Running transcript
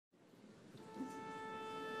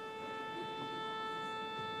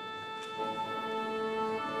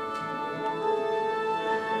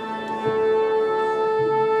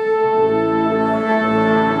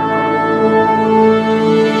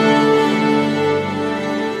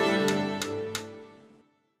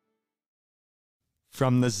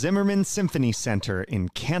From the Zimmerman Symphony Center in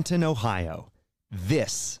Canton, Ohio,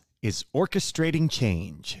 this is Orchestrating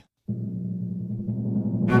Change.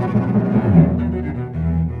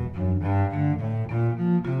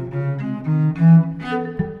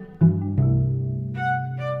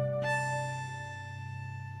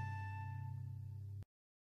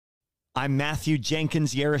 I'm Matthew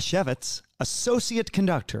Jenkins Yarashevitz, Associate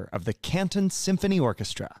Conductor of the Canton Symphony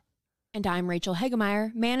Orchestra. And I'm Rachel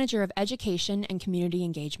Hegemeyer, Manager of Education and Community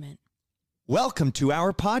Engagement. Welcome to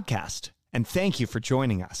our podcast, and thank you for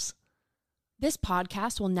joining us. This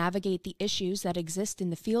podcast will navigate the issues that exist in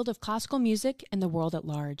the field of classical music and the world at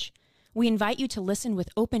large. We invite you to listen with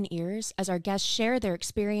open ears as our guests share their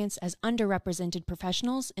experience as underrepresented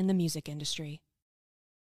professionals in the music industry.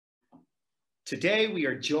 Today we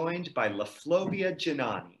are joined by LaFlovia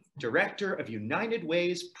Giannani, Director of United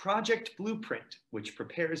Way's Project Blueprint, which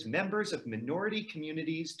prepares members of minority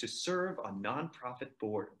communities to serve on nonprofit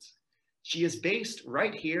boards. She is based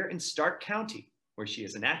right here in Stark County, where she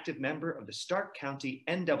is an active member of the Stark County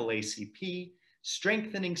NAACP,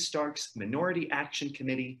 Strengthening Stark's Minority Action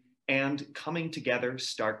Committee, and Coming Together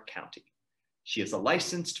Stark County. She is a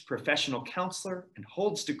licensed professional counselor and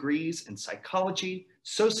holds degrees in psychology,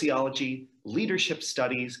 sociology, leadership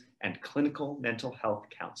studies, and clinical mental health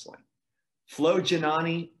counseling. Flo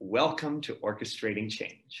Giannani, welcome to Orchestrating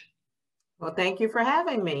Change. Well, thank you for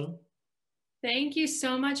having me. Thank you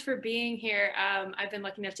so much for being here. I've been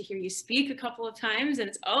lucky enough to hear you speak a couple of times, and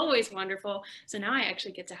it's always wonderful. So now I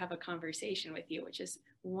actually get to have a conversation with you, which is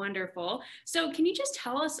wonderful. So can you just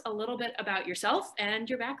tell us a little bit about yourself and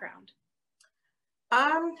your background?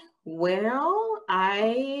 Well,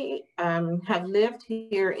 I have lived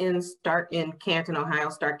here in Canton, Ohio,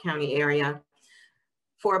 Stark County area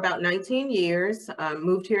for about 19 years.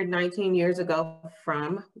 Moved here 19 years ago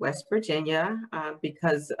from West Virginia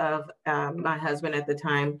because of my husband at the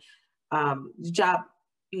time. Job,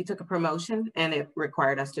 he took a promotion and it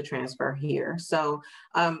required us to transfer here. So,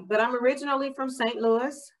 but I'm originally from St.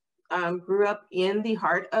 Louis. Grew up in the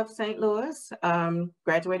heart of St. Louis,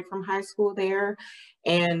 graduated from high school there,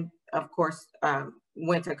 and of course,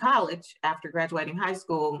 went to college after graduating high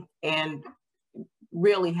school and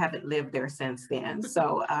really haven't lived there since then.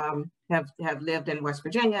 So have lived in West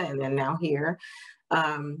Virginia and then now here.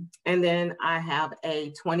 And then I have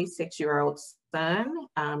a 26-year-old son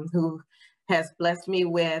who has blessed me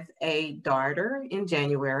with a daughter in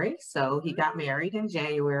January. So he got married in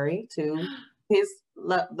January to his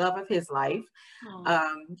love of his life.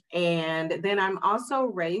 And then I'm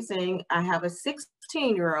also I have a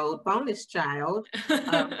 16-year-old bonus child,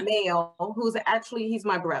 male, he's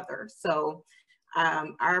my brother. So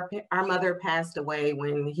our mother passed away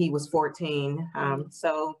when he was 14.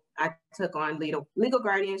 So I took on legal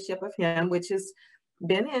guardianship of him, which has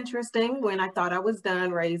been interesting when I thought I was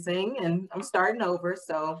done raising and I'm starting over.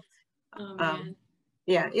 So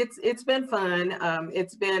yeah, it's been fun.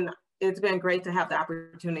 It's been great to have the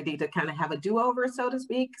opportunity to kind of have a do-over, so to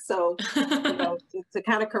speak. So, to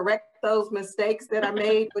kind of correct those mistakes that I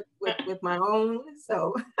made with my own.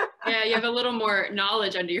 So, yeah, you have a little more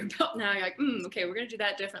knowledge under your belt now. You're like, okay, we're going to do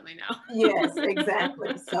that differently now. Yes,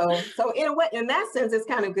 exactly. So in a way, in that sense, it's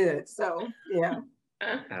kind of good. So, yeah.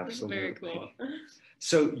 Absolutely. Very cool.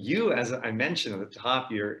 So you, as I mentioned at the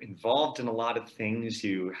top, you're involved in a lot of things.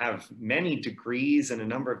 You have many degrees in a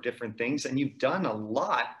number of different things, and you've done a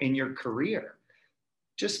lot in your career.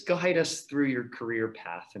 Just guide us through your career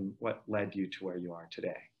path and what led you to where you are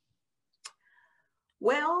today.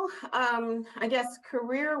 Well, I guess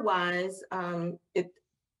career-wise, I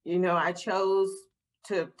chose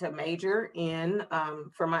to major in,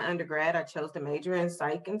 for my undergrad, I chose to major in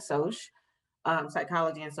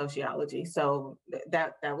psychology and sociology. So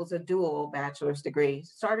that was a dual bachelor's degree.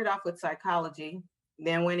 Started off with psychology,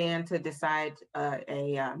 then went in to decide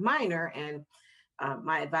a minor, and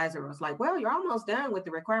my advisor was like, well, you're almost done with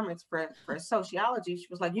the requirements for sociology. She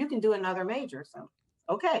was like, you can do another major. So,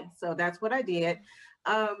 okay, so that's what I did.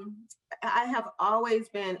 I have always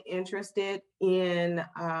been interested in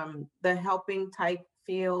the helping type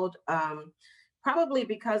field, probably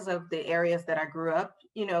because of the areas that I grew up,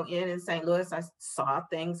 in St. Louis. I saw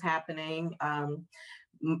things happening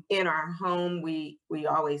in our home. We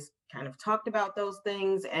always kind of talked about those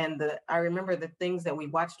things. And I remember the things that we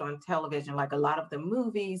watched on television, like a lot of the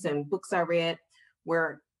movies and books I read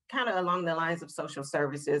were kind of along the lines of social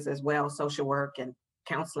services as well, social work and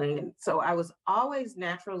counseling. And so I was always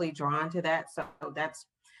naturally drawn to that. So that's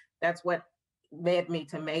what led me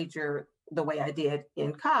to major the way I did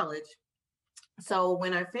in college. So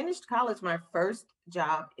when I finished college, my first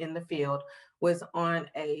job in the field was on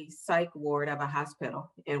a psych ward of a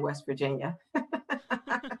hospital in West Virginia.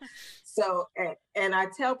 So, and I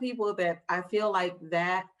tell people that I feel like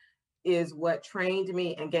that is what trained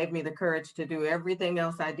me and gave me the courage to do everything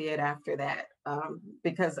else I did after that.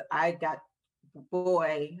 Because I got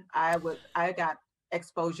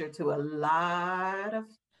exposure to a lot of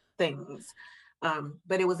things,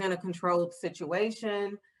 but it was in a controlled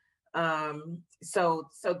situation. So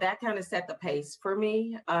that kind of set the pace for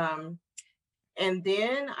me. And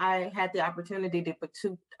then I had the opportunity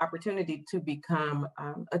to become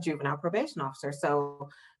a juvenile probation officer. So,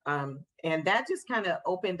 and that just kind of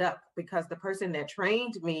opened up because the person that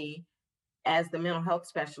trained me as the mental health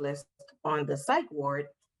specialist on the psych ward,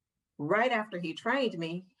 right after he trained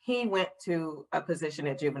me, he went to a position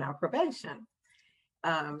at juvenile probation.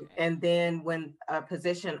 And then when a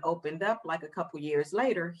position opened up, like a couple years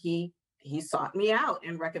later, he sought me out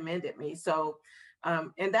and recommended me. So,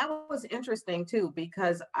 and that was interesting too,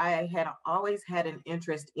 because I had always had an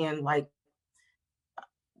interest in like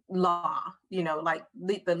law, like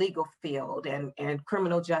the legal field and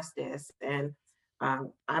criminal justice. And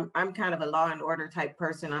I'm kind of a law and order type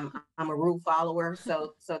person. I'm a rule follower.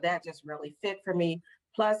 So that just really fit for me.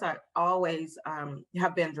 Plus, I always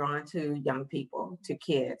have been drawn to young people, to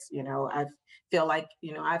kids. I feel like,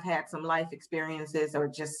 I've had some life experiences or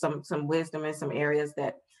just some wisdom in some areas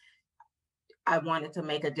that I wanted to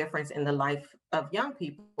make a difference in the life of young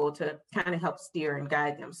people to kind of help steer and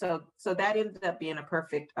guide them. So that ended up being a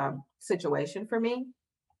perfect situation for me.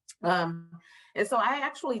 And so I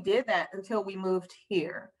actually did that until we moved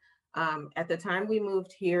here. At the time we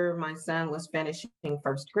moved here, my son was finishing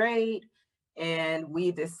first grade, and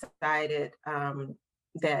we decided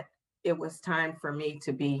that it was time for me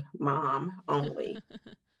to be mom only.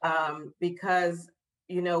 Because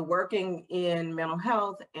working in mental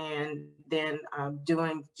health and then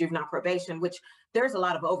doing juvenile probation, which there's a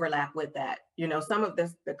lot of overlap with that. Some of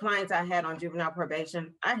the clients I had on juvenile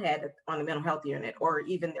probation, I had on the mental health unit or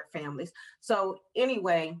even their families. So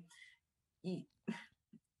anyway,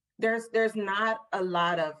 there's not a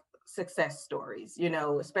lot of success stories,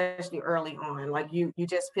 especially early on. Like you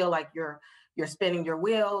just feel like you're spinning your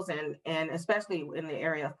wheels, and especially in the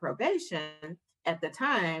area of probation at the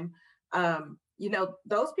time, those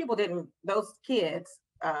kids,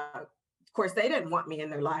 of course, they didn't want me in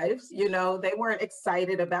their lives. They weren't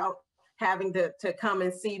excited about having to come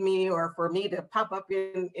and see me or for me to pop up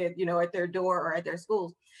in at their door or at their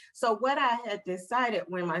schools. So what I had decided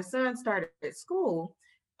when my son started at school,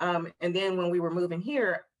 and then when we were moving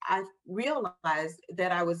here, I realized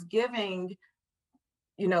that I was giving,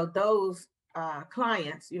 those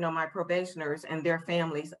clients, my probationers and their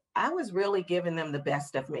families, I was really giving them the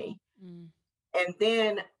best of me. Mm. And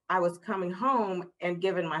then I was coming home and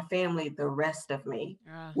giving my family the rest of me,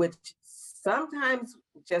 which sometimes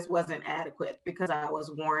just wasn't adequate because I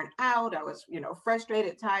was worn out. I was,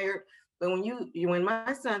 frustrated, tired. But when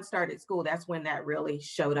my son started school, that's when that really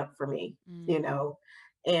showed up for me,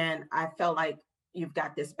 and I felt like you've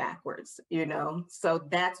got this backwards, So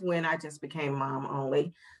that's when I just became mom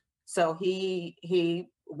only. So he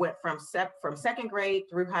went from second grade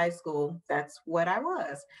through high school. That's what I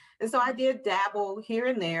was. And so I did dabble here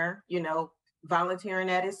and there, volunteering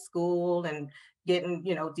at his school and getting,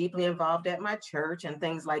 deeply involved at my church and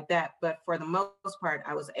things like that. But for the most part,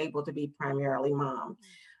 I was able to be primarily mom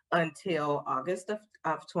until August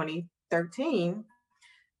of 2013.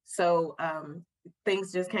 So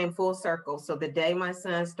things just came full circle. So the day my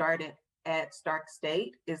son started at Stark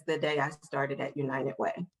State is the day I started at United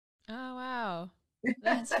Way. Oh, wow.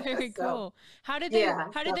 That's very cool. How did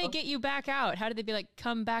they get you back out? How did they be like,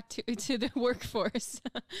 come back to the workforce?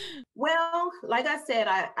 Well, like I said,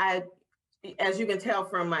 I as you can tell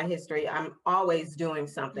from my history, I'm always doing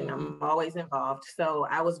something. Mm-hmm. I'm always involved. So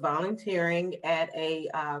I was volunteering at a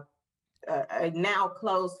now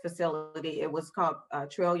closed facility. It was called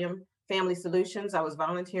Trillium Family Solutions. I was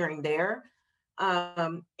volunteering there.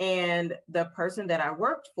 And the person that I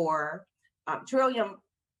worked for, Trillium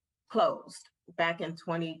closed back in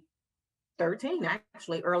 2013,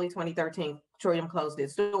 actually early 2013, Trillium closed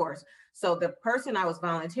its doors. So the person I was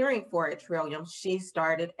volunteering for at Trillium, she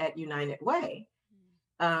started at United Way.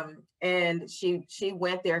 And she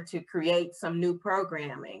went there to create some new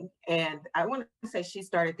programming. And I want to say she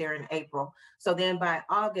started there in April. So then by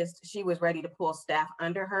August, she was ready to pull staff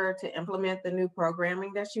under her to implement the new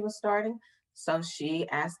programming that she was starting. So she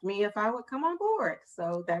asked me if I would come on board.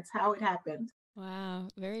 So that's how it happened. Wow,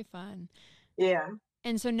 very fun. Yeah.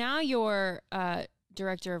 And so now you're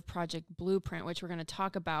director of Project Blueprint, which we're going to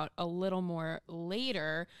talk about a little more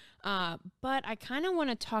later. But I kind of want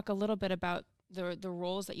to talk a little bit about the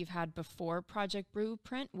roles that you've had before Project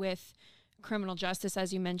Blueprint with criminal justice,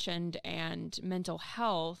 as you mentioned, and mental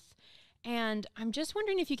health. And I'm just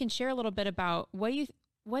wondering if you can share a little bit about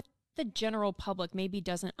what the general public maybe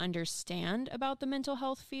doesn't understand about the mental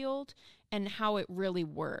health field and how it really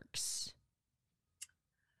works.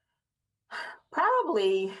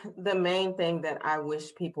 Probably the main thing that I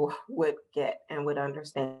wish people would get and would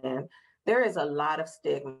understand, there is a lot of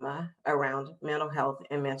stigma around mental health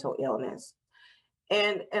and mental illness.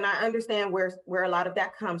 And I understand where a lot of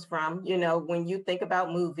that comes from. You know, when you think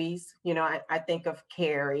about movies, you know, I think of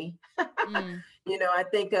Carrie. You know, I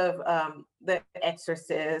think of The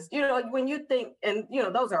Exorcist. You know, when you think, and you know,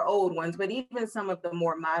 those are old ones, but even some of the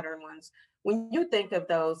more modern ones, when you think of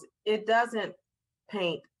those, it doesn't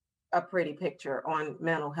paint a pretty picture on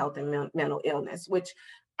mental health and mental illness, which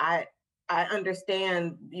I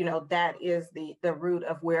understand. You know, that is the root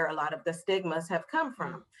of where a lot of the stigmas have come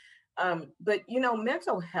from. But, you know,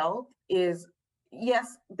 mental health is,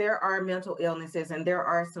 yes, there are mental illnesses and there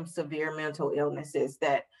are some severe mental illnesses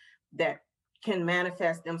that can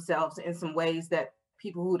manifest themselves in some ways that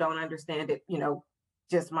people who don't understand it, you know,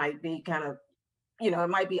 just might be kind of, you know, it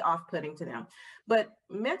might be off-putting to them. But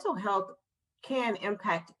mental health can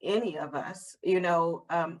impact any of us. You know,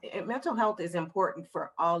 mental health is important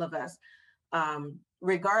for all of us,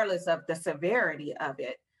 regardless of the severity of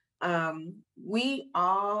it. We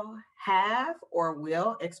all have or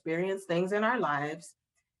will experience things in our lives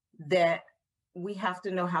that we have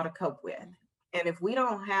to know how to cope with. And if we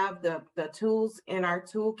don't have the tools in our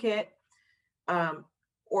toolkit,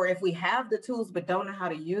 or if we have the tools but don't know how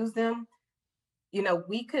to use them, you know,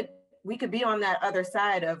 we could be on that other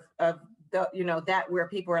side of the, you know, that where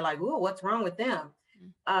people are like, "Oh, what's wrong with them?"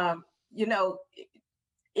 You know,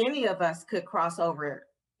 any of us could cross over,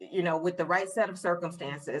 you know, with the right set of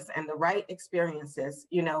circumstances and the right experiences,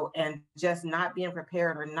 you know, and just not being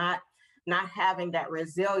prepared or not having that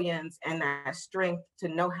resilience and that strength to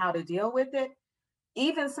know how to deal with it.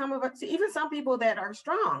 Even some people that are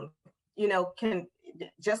strong, you know, can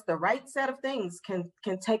just the right set of things can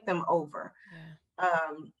take them over.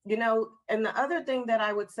 You know, and the other thing that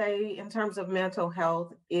I would say in terms of mental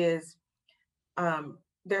health is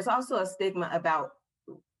there's also a stigma about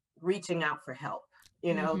reaching out for help.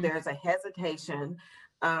 You know, there's a hesitation.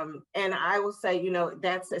 And I will say, you know,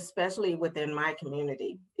 that's especially within my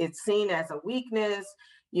community. It's seen as a weakness.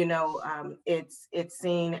 You know, it's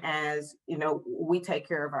seen as, you know, we take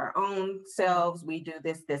care of our own selves. We do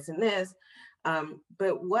this, this, and this.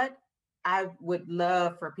 But what I would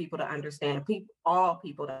love for people to understand, all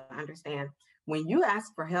people to understand, when you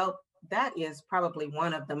ask for help, that is probably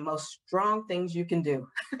one of the most strong things you can do.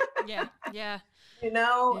 Yeah. You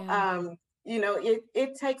know, you know,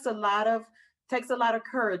 it takes a lot of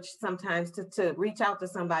courage sometimes to reach out to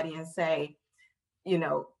somebody and say, you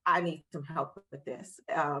know, I need some help with this.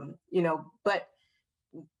 You know, but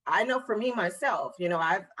I know for me myself, you know,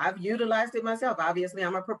 I've utilized it myself. Obviously,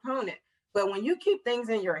 I'm a proponent. But when you keep things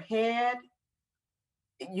in your head,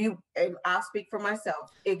 I'll speak for myself,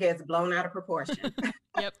 it gets blown out of proportion.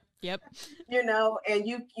 Yep. You know, and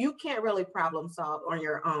you can't really problem solve on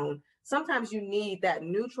your own. Sometimes you need that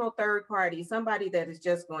neutral third party, somebody that is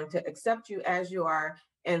just going to accept you as you are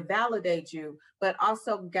and validate you, but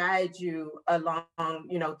also guide you along,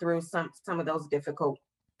 you know, through some of those difficult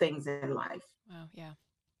things in life. Wow. Yeah.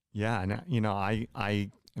 Yeah. And, you know, I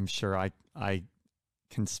am sure I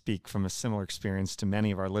can speak from a similar experience to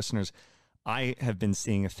many of our listeners. I have been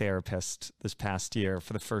seeing a therapist this past year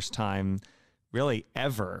for the first time really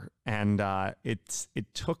ever. And it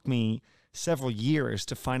took me several years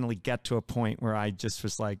to finally get to a point where I just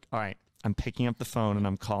was like, all right, I'm picking up the phone and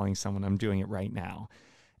I'm calling someone. I'm doing it right now.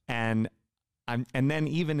 And then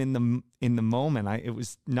even in the moment, it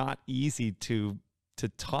was not easy to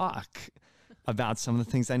talk about some of the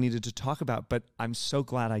things I needed to talk about, but I'm so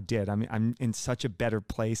glad I did. I mean, I'm in such a better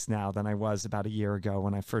place now than I was about a year ago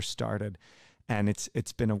when I first started. And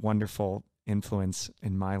it's been a wonderful influence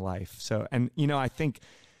in my life. So, and, you know, I think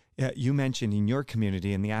you mentioned in your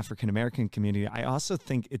community, in the African-American community, I also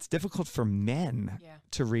think it's difficult for men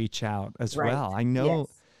to reach out as well. I know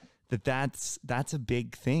that's a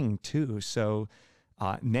big thing too. So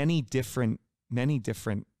many different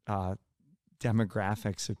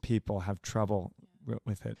demographics of people have trouble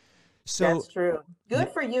with it. So that's true. Good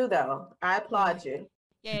for you though. I applaud you.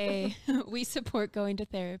 Yay. We support going to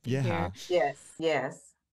therapy here.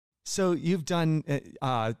 Yes. So you've done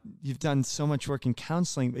so much work in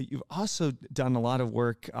counseling, but you've also done a lot of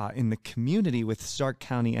work in the community with Stark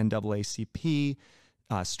County NAACP,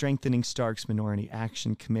 Strengthening Stark's Minority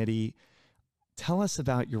Action Committee. Tell us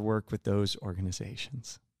about your work with those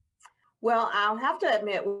organizations. Well, I'll have to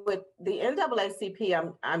admit, with the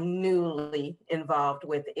NAACP, I'm newly involved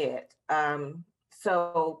with it.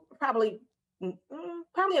 So probably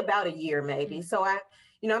about a year, maybe. So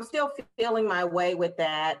I'm still feeling my way with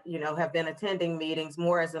that. Have been attending meetings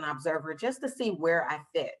more as an observer just to see where I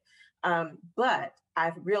fit. But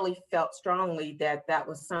I've really felt strongly that that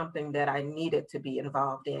was something that I needed to be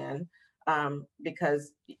involved in.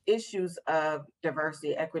 Because issues of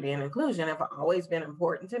diversity, equity, and inclusion have always been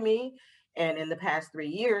important to me. And in the past 3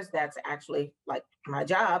 years, that's actually like my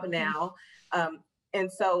job now. And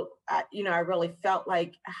so, I really felt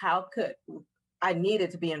like I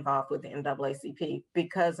needed to be involved with the NAACP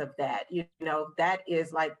because of that. That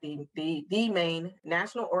is like the main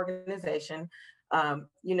national organization,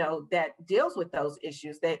 that deals with those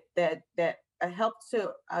issues that help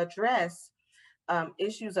to address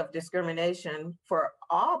issues of discrimination for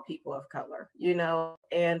all people of color,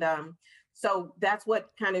 and so that's what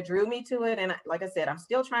kind of drew me to it. And like I said, I'm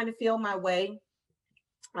still trying to feel my way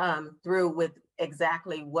through with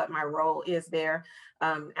exactly what my role is there.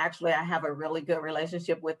 Actually, I have a really good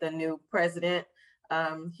relationship with the new president.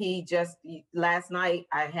 Last night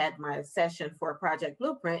I had my session for Project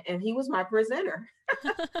Blueprint, and he was my presenter.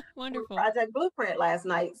 Wonderful. Project Blueprint last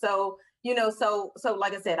night. So, so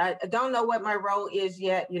like I said, I don't know what my role is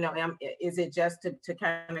yet. Is it just to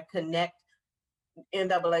kind of connect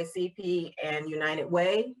NAACP and United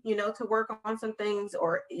Way, to work on some things,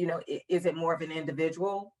 or, is it more of an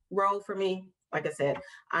individual role for me? Like I said,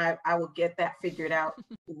 I will get that figured out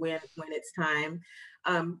when it's time.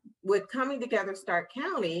 With Coming Together Stark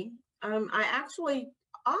County, I actually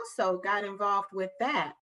also got involved with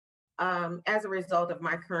that as a result of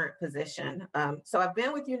my current position. So I've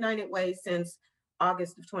been with United Way since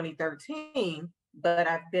August of 2013, but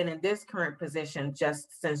I've been in this current position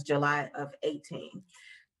just since July of 18.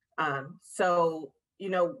 So,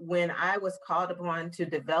 when I was called upon to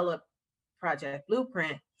develop Project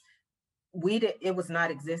Blueprint, it was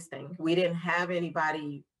not existing. We didn't have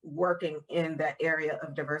anybody working in the area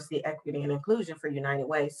of diversity, equity, and inclusion for United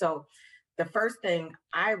Way. So the first thing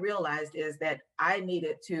I realized is that I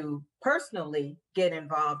needed to personally get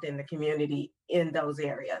involved in the community in those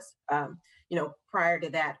areas. Prior to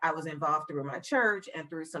that, I was involved through my church and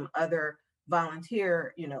through some other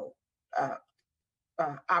volunteer,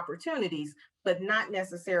 opportunities, but not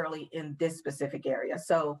necessarily in this specific area.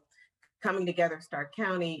 So Coming Together Stark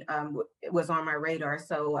County was on my radar.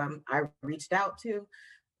 So I reached out to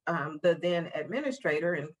the then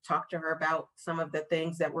administrator and talked to her about some of the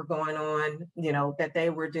things that were going on, that they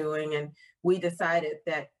were doing. And we decided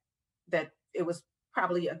that it was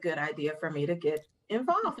probably a good idea for me to get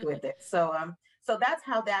involved with it. So that's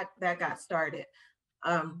how that got started.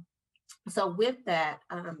 So with that,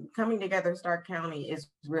 Coming Together Stark County is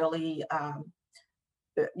really,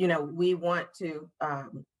 we want to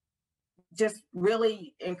just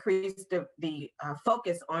really increase the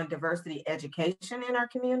focus on diversity education in our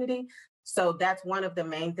community. So that's one of the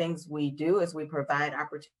main things we do, is we provide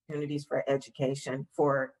opportunities for education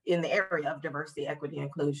in the area of diversity, equity,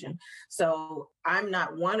 inclusion. So I'm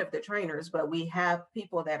not one of the trainers, but we have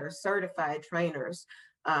people that are certified trainers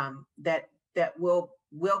that will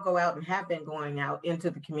go out and have been going out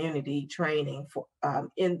into the community training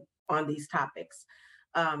on these topics.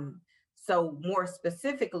 So more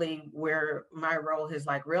specifically, where my role has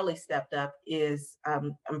really stepped up is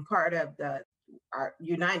I'm part of our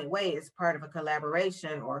United Way is part of a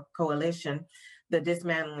collaboration or coalition, the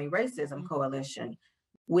Dismantling Racism Coalition,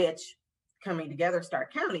 which Coming Together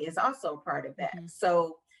Stark County is also part of that.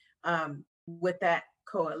 So with that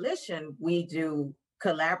coalition, we do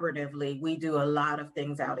a lot of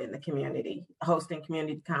things out in the community, hosting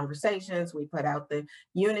community conversations. We put out the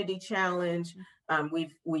Unity Challenge.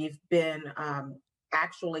 We've been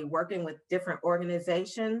actually working with different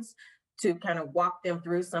organizations to kind of walk them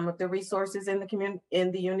through some of the resources in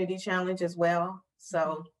the Unity Challenge as well.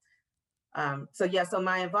 So, so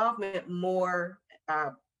my involvement more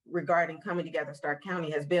regarding Coming Together Stark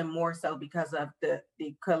County has been more so because of the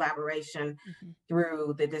collaboration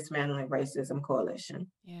through the Dismantling Racism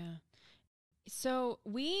Coalition. Yeah. So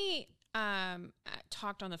we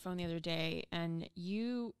talked on the phone the other day, and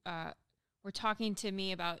you were talking to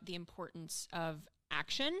me about the importance of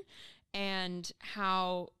action and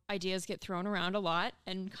how ideas get thrown around a lot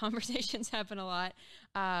and conversations happen a lot.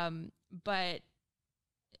 But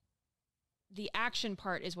the action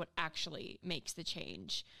part is what actually makes the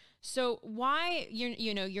change. So why,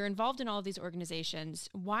 you're involved in all of these organizations.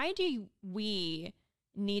 Why do we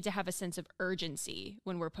need to have a sense of urgency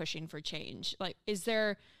when we're pushing for change? Like, is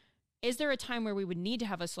there Is there a time where we would need to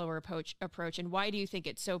have a slower approach? And why do you think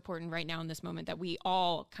it's so important right now in this moment that we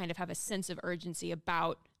all kind of have a sense of urgency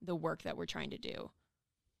about the work that we're trying to do?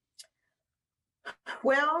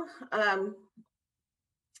 Well,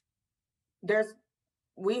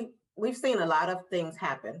 we've seen a lot of things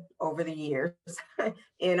happen over the years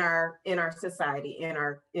in our society, in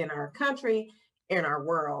our country, in our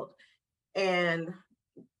world. And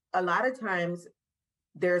a lot of times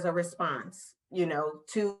there's a response,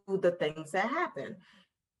 to the things that happen.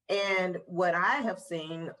 And what I have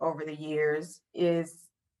seen over the years is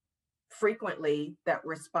frequently that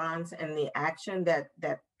response and the action that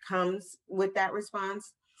comes with that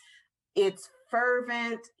response. It's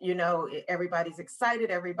fervent, everybody's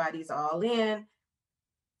excited, everybody's all in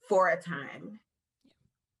for a time.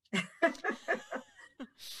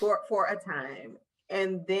 for a time.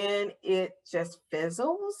 And then it just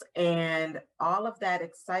fizzles, and all of that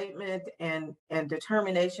excitement and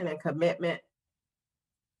determination and commitment,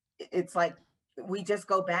 it's like we just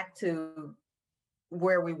go back to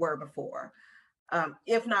where we were before,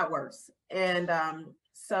 if not worse. And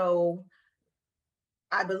so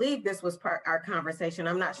I believe this was our conversation.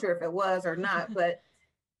 I'm not sure if it was or not, but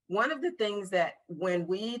one of the things that when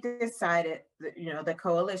we decided, the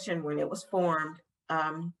coalition, when it was formed,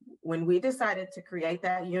 when we decided to create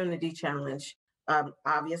that Unity Challenge,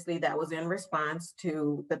 obviously that was in response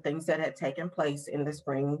to the things that had taken place in the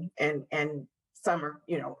spring and summer,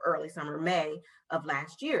 early summer, May of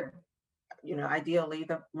last year, ideally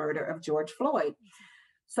the murder of George Floyd.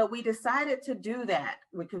 So we decided to do that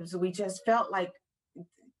because we just felt like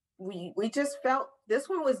we just felt this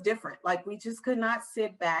one was different. Like we just could not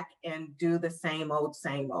sit back and do the same old.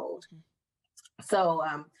 So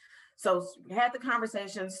we had the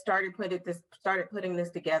conversation, started putting this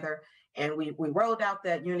together, and we rolled out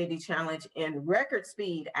that Unity Challenge in record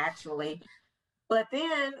speed, actually. But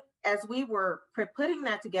then as we were putting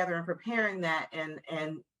that together and preparing that,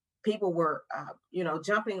 and people were,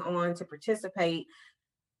 jumping on to participate,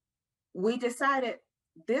 we decided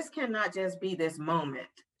this cannot just be this moment.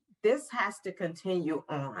 This has to continue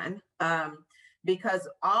on, because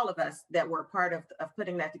all of us that were part of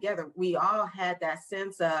putting that together, we all had that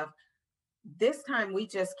sense of, this time we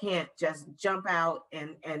just can't just jump out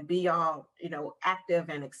and be all, active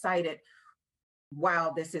and excited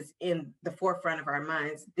while this is in the forefront of our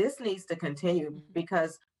minds. This needs to continue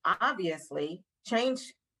because obviously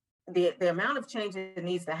change, the amount of change that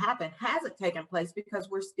needs to happen hasn't taken place because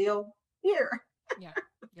we're still here. Yeah.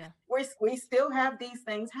 We still have these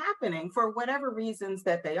things happening for whatever reasons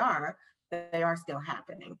that they are still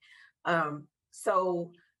happening.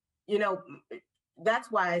 So, that's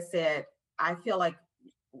why I said, I feel like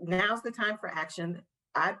now's the time for action.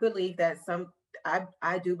 I believe that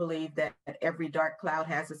I do believe that every dark cloud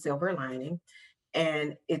has a silver lining,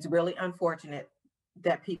 and it's really unfortunate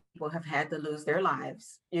that people have had to lose their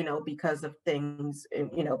lives, because of things,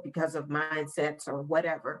 because of mindsets or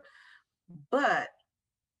whatever. But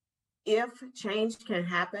if change can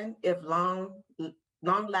happen, if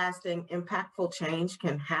long-lasting, impactful change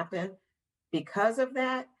can happen because of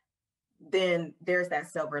that, then there's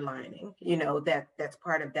that silver lining, that's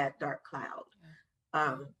part of that dark cloud.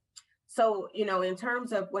 So, in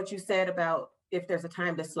terms of what you said about if there's a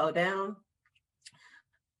time to slow down,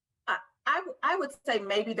 I would say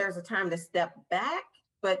maybe there's a time to step back,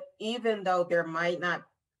 but even though there might not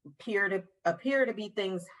appear to be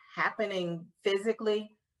things happening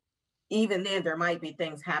physically, even then there might be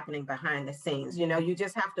things happening behind the scenes. You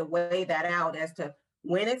just have to weigh that out as to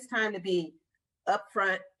when it's time to be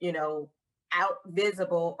upfront, out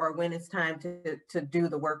visible, or when it's time to do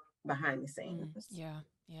the work behind the scenes. Yeah.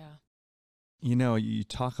 You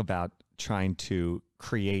talk about trying to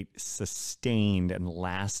create sustained and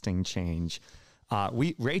lasting change.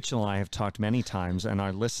 Rachel and I have talked many times, and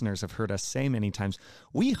our listeners have heard us say many times,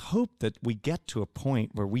 we hope that we get to a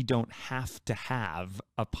point where we don't have to have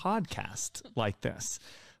a podcast like this.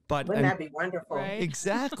 But wouldn't that be wonderful? Right?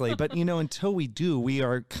 Exactly. But, until we do, we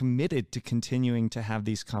are committed to continuing to have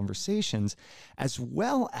these conversations, as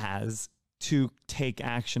well as to take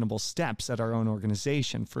actionable steps at our own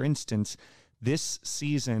organization. For instance, this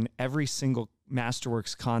season, every single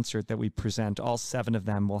Masterworks concert that we present, all 7 of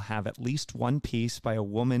them will have at least one piece by a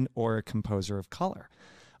woman or a composer of color,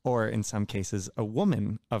 or in some cases, a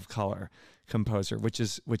woman of color composer, which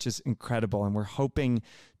is incredible. And we're hoping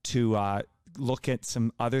to look at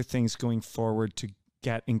some other things going forward to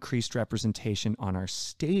get increased representation on our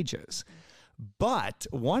stages. But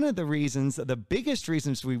one of the reasons, the biggest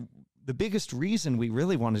reason we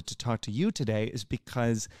really wanted to talk to you today is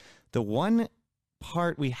because the one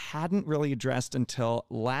part we hadn't really addressed until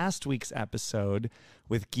last week's episode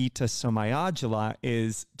with Geeta Somayajula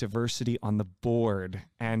is diversity on the board.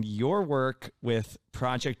 And your work with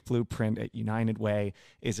Project Blueprint at United Way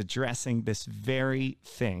is addressing this very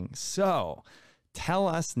thing. So tell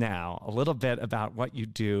us now a little bit about what you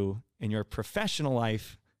do in your professional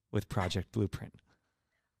life with Project Blueprint.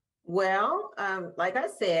 Well, like I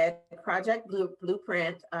said, Project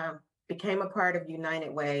Blueprint became a part of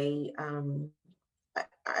United Way.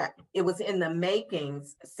 It was in the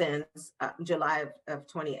makings since July of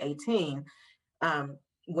 2018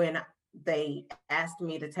 when they asked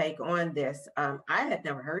me to take on this. I had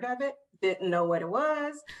never heard of it, didn't know what it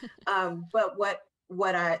was, but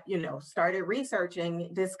what I started researching,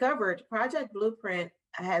 discovered Project Blueprint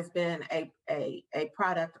has been a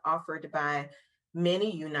product offered by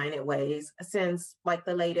many United Ways since like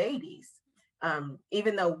the late 80s.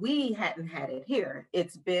 Even though we hadn't had it here,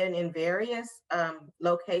 it's been in various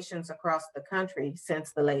locations across the country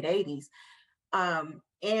since the late 80s.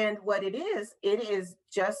 And what it is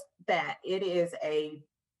just that. It is a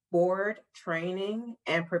board training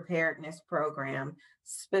and preparedness program,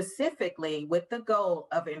 specifically with the goal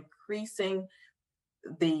of increasing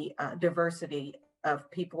the diversity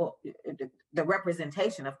of people, the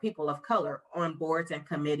representation of people of color on boards and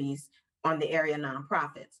committees on the area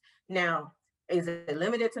nonprofits. Now, is it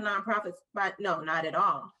limited to nonprofits? But no, not at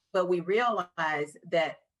all. But we realize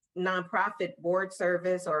that nonprofit board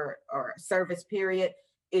service or service period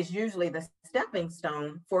is usually the stepping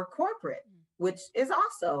stone for corporate, which is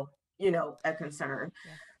also, a concern.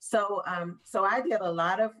 Yeah. So I did a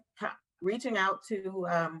lot of reaching out to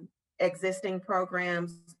existing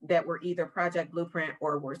programs that were either Project Blueprint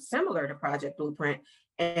or were similar to Project Blueprint,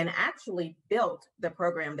 and actually built the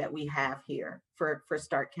program that we have here for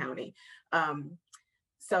Stark County.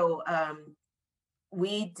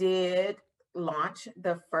 We did launch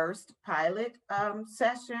the first pilot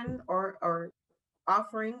session or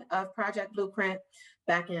offering of Project Blueprint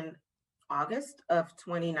back in August of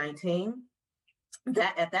 2019.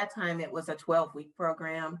 That at that time it was a 12-week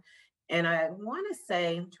program. And I want to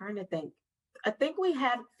say, I'm trying to think, I think we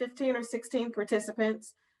had 15 or 16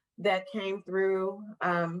 participants that came through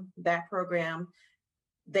that program.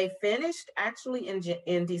 They finished actually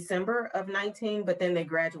in December of 19, but then they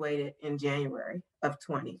graduated in January of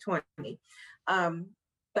 2020.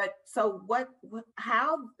 But so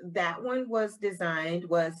how that one was designed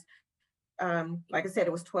was, like I said,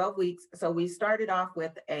 it was 12 weeks. So we started off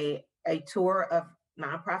with a tour of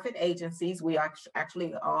nonprofit agencies. We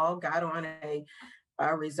actually all got on a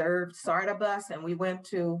reserved SARTA bus, and we went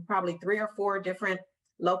to probably 3 or 4 different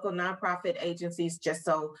local nonprofit agencies, just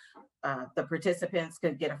so the participants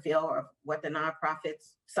could get a feel of what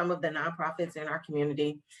some of the nonprofits in our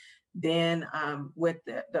community. Then with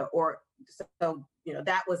that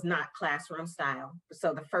was not classroom style.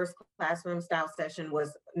 So the first classroom style session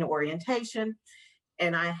was an orientation.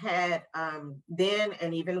 And I had then,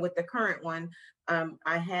 and even with the current one,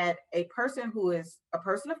 I had a person who is a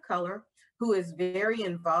person of color who is very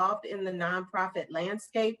involved in the nonprofit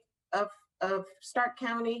landscape of Stark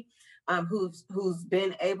County, who's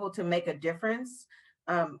been able to make a difference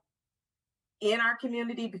in our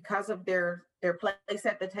community because of their place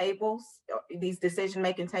at the tables, these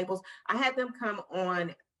decision-making tables. I had them come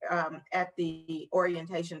on at the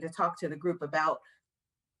orientation to talk to the group about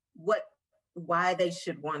why they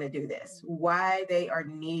should want to do this, why they are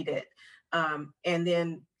needed, and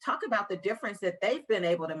then talk about the difference that they've been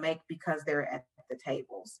able to make because they're at the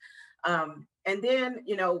tables. And then,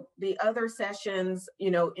 the other sessions,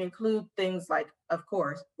 include things like, of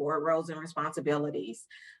course, board roles and responsibilities,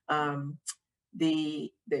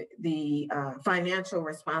 the financial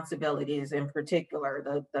responsibilities in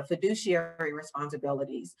particular, the fiduciary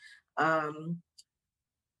responsibilities,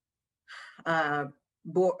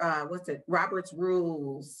 Robert's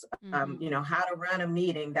rules, how to run a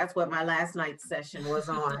meeting. That's what my last night's session was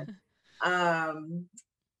on.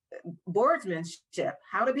 Boardsmanship,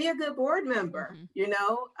 how to be a good board member,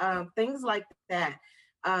 things like that.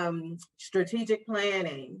 Strategic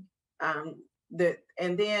planning, and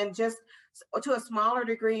then just to a smaller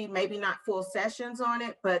degree, maybe not full sessions on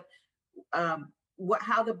it, but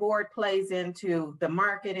how the board plays into the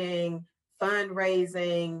marketing,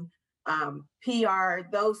 fundraising, PR,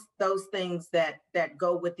 those things that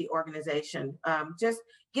go with the organization. Just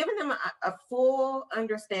giving them a full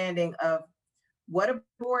understanding of what a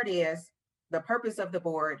board is, the purpose of the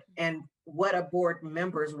board, and what a board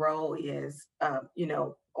member's role is,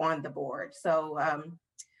 on the board. So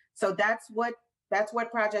that's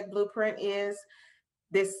what Project Blueprint is.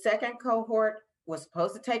 This second cohort was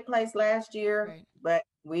supposed to take place last year, right, but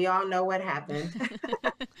we all know what happened.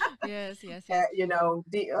 Yes. You know,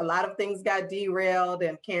 a lot of things got derailed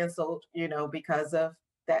and canceled, you know, because of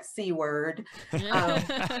that C word.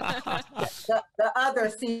 The other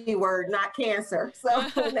C word, not cancer. So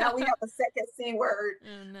now we have a second C word.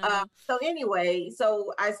 Oh, no. So anyway,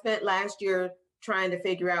 so I spent last year trying to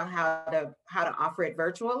figure out how to offer it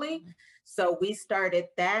virtually. So we started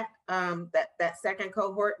that second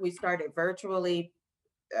cohort. We started virtually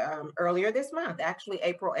earlier this month, actually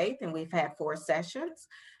April 8th, and we've had 4 sessions.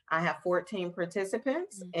 I have 14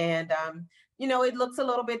 participants, and you know, it looks a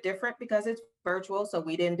little bit different because it's virtual. So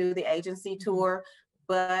we didn't do the agency tour,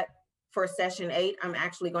 but for session 8, I'm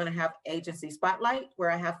actually going to have agency spotlight,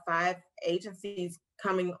 where I have 5 agencies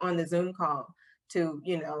coming on the Zoom call to,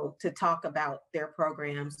 you know, to talk about their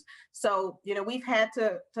programs. So, you know, we've had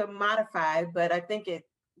to modify, but I think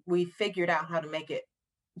we figured out how to make it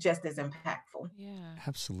just as impactful. Yeah.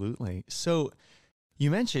 Absolutely. So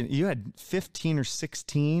you mentioned you had 15 or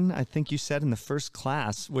 16, I think you said, in the first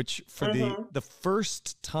class, which for the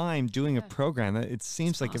first time doing a program, it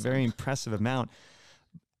seems like awesome. A very impressive amount.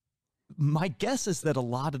 My guess is that a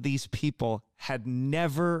lot of these people had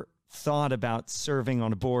never thought about serving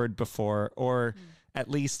on a board before, or at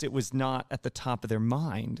least it was not at the top of their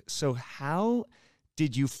mind. So how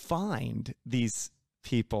did you find these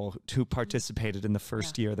people who participated in the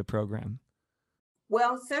first year of the program?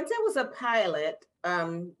 Well, since it was a pilot,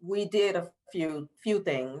 we did a few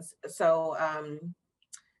things. So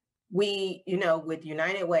we, you know, with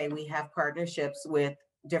United Way, we have partnerships with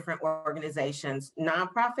different organizations,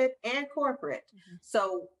 nonprofit and corporate.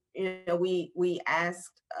 So, you know, we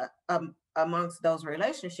asked amongst those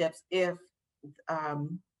relationships if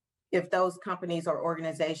those companies or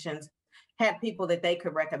organizations had people that they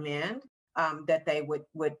could recommend that they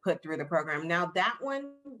would put through the program. Now that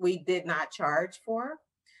one we did not charge for.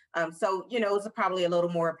 So, you know, it was probably a little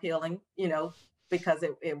more appealing, you know, because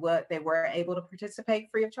they were able to participate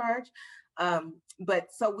free of charge. But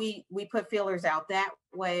so we put feelers out that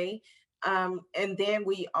way. And then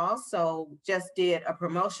we also just did a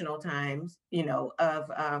promotional times, you know, of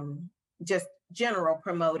just general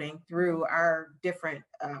promoting through our different,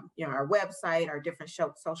 you know, our website, our different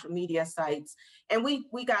social media sites. And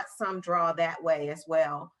we got some draw that way as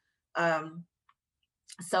well. You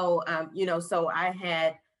know, so I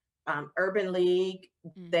had Urban League,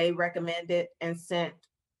 they recommended and sent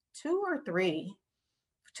 2 or 3,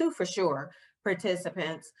 2 for sure,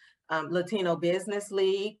 participants. Latino Business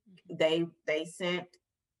League, they sent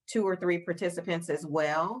 2 or 3 participants as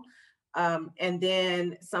well. And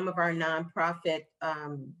then some of our nonprofit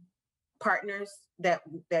partners that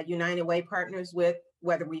United Way partners with,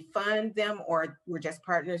 whether we fund them or we're just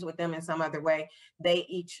partners with them in some other way, they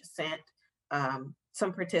each sent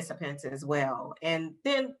some participants as well. And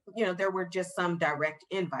then, you know, there were just some direct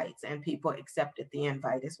invites and people accepted the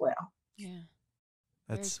invite as well. Yeah.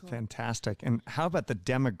 That's cool. Fantastic. And how about the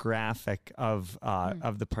demographic of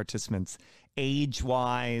the participants,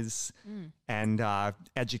 age-wise and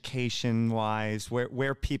education-wise,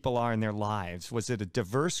 where people are in their lives? Was it a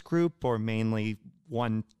diverse group or mainly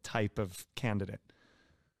one type of candidate?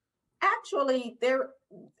 Actually, there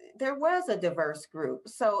was a diverse group.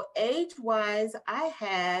 So age-wise, I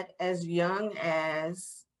had as young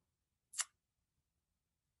as,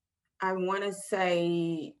 I want to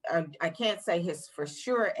say, I can't say his for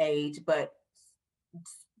sure age, but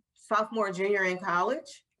sophomore, junior in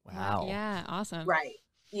college. Wow. Yeah, awesome. Right.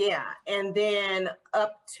 Yeah. And then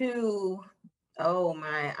up to,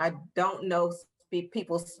 I don't know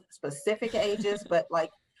people's specific ages, but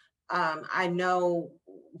like, I know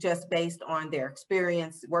just based on their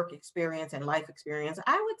experience, work experience and life experience,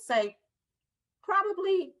 I would say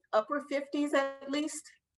probably upper 50s at least.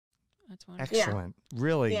 That's wonderful. Excellent. Yeah.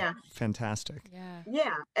 Really fantastic. Yeah.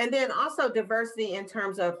 Yeah. And then also diversity in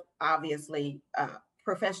terms of obviously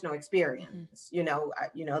professional experience. You know,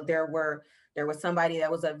 there was somebody that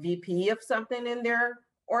was a VP of something in their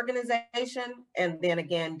organization. And then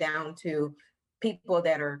again, down to people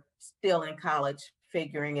that are still in college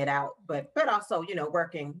figuring it out, but also, you know,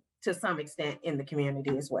 working to some extent in the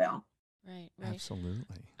community as well. Right. Absolutely.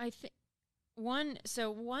 I think one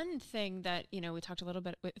thing that, you know, we talked a little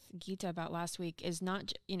bit with Geeta about last week is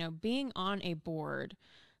not, you know, being on a board.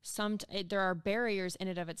 There are barriers in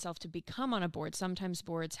and of itself to become on a board. Sometimes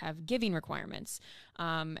boards have giving requirements,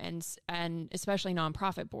 and especially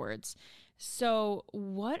nonprofit boards. So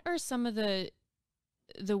what are some of the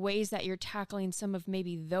ways that you're tackling some of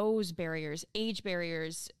maybe those barriers, age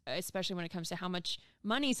barriers, especially when it comes to how much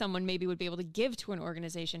money someone maybe would be able to give to an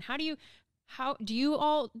organization? How do you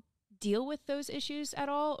all deal with those issues at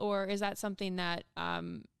all? Or is that something that,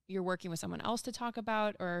 you're working with someone else to talk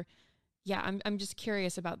about, or yeah, I'm just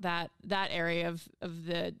curious about that area of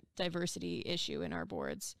the diversity issue in our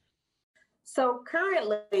boards. So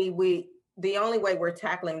currently the only way we're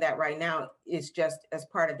tackling that right now is just as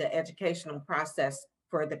part of the educational process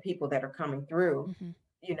for the people that are coming through,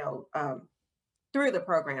 through the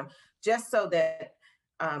program, just so that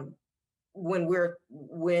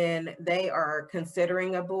when they are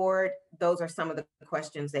considering a board, those are some of the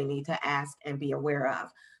questions they need to ask and be aware of.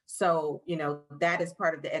 So, that is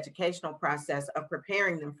part of the educational process of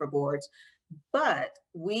preparing them for boards. But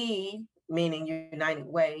we, meaning United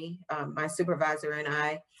Way, my supervisor and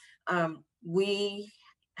I, we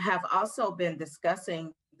have also been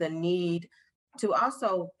discussing the need to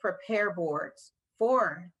also prepare boards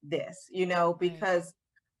for this, because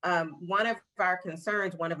one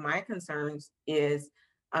of my concerns is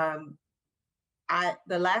the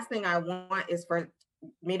last thing I want is for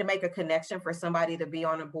me to make a connection for somebody to be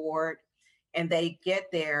on a board and they get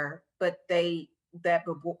there, but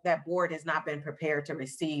that board has not been prepared to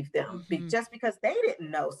receive them just because they didn't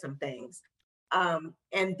know some things.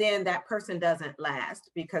 And then that person doesn't last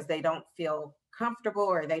because they don't feel comfortable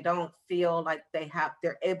or they don't feel like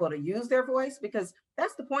they're able to use their voice, because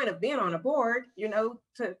that's the point of being on a board,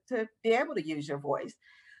 to be able to use your voice,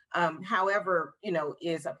 however,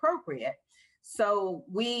 is appropriate. So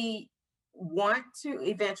we want to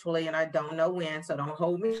eventually, and I don't know when, so don't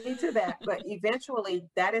hold me to that, but eventually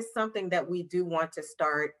that is something that we do want to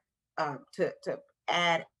start to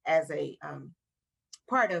add as a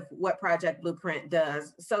part of what Project Blueprint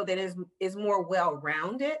does, so that is more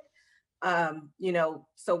well-rounded.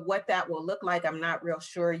 So what that will look like, I'm not real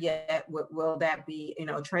sure yet. Will that be,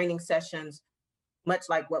 training sessions, much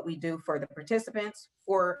like what we do for the participants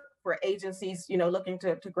for agencies, looking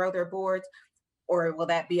to grow their boards? Or will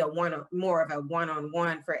that be more of a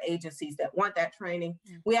one-on-one for agencies that want that training?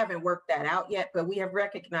 We haven't worked that out yet, but we have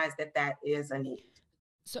recognized that is a need.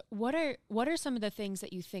 So what are some of the things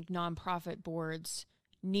that you think nonprofit boards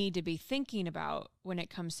need to be thinking about when it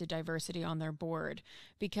comes to diversity on their board?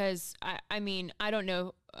 Because I mean, I don't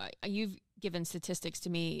know, you've given statistics to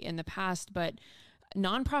me in the past, but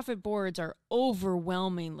nonprofit boards are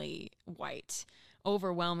overwhelmingly white,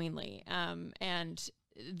 and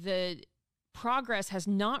the progress has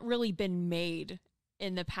not really been made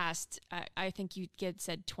in the past. I think you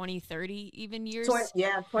said 20, 30 even years.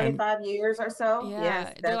 25 years or so. Yeah,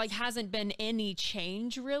 yes, there hasn't been any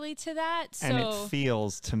change really to that. So, and it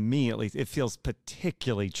feels, to me at least, it feels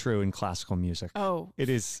particularly true in classical music. Oh, it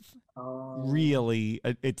is really,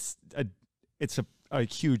 it's a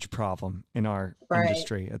huge problem in our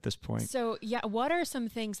industry at this point. So yeah, what are some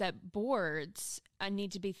things that boards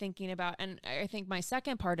need to be thinking about? And I think my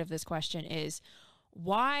second part of this question is,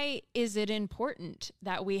 why is it important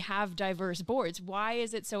that we have diverse boards? Why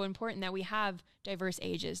is it so important that we have diverse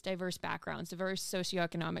ages, diverse backgrounds, diverse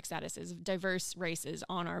socioeconomic statuses, diverse races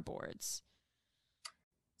on our boards?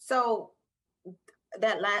 So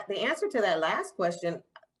the answer to that last question,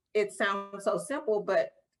 it sounds so simple,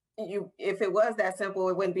 but if it was that simple,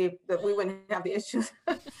 we wouldn't have the issues.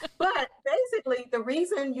 But basically, the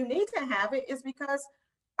reason you need to have it is because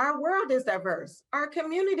our world is diverse. Our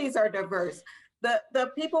communities are diverse.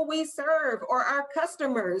 The people we serve or our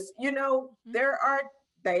customers, they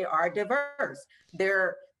are diverse.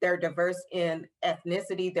 They're diverse in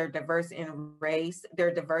ethnicity. They're diverse in race.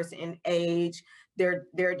 They're diverse in age.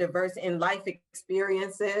 They're diverse in life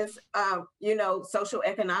experiences. Social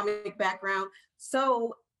economic background.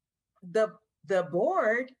 So the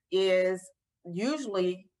board is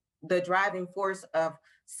usually the driving force of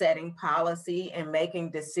setting policy and making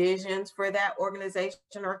decisions for that organization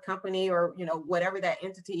or company or whatever that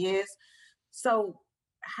entity is. So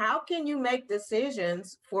how can you make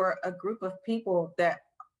decisions for a group of people that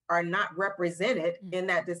are not represented in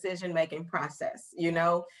that decision-making process?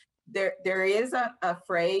 There is a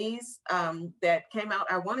phrase that came out,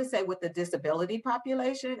 I want to say, with the disability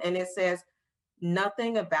population, and it says,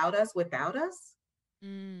 "Nothing about us without us."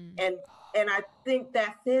 And I think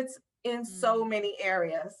that fits in so many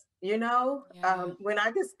areas, When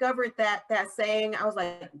I discovered that saying, I was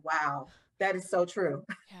like, wow, that is so true.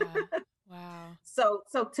 Yeah. Wow. So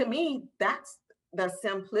to me, that's the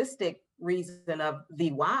simplistic reason of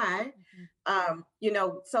the why.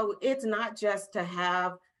 So it's not just to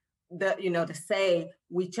have to say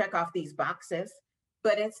we check off these boxes,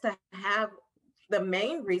 but it's to have, the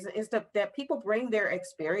main reason is that people bring their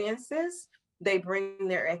experiences, they bring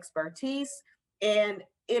their expertise, and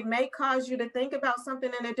it may cause you to think about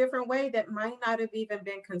something in a different way that might not have even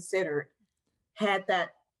been considered had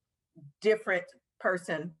that different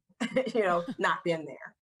person, not been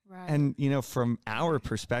there. Right. And, you know, from our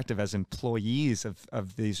perspective as employees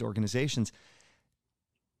of these organizations,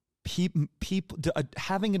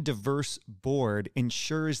 having a diverse board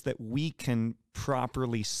ensures that we can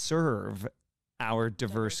properly serve our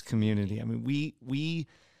diverse community. I mean, we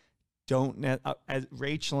don't, as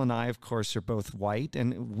Rachel and I, of course, are both white,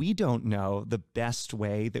 and we don't know the best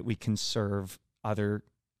way that we can serve other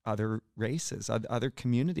races, other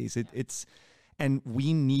communities. And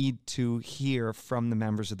we need to hear from the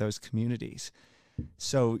members of those communities.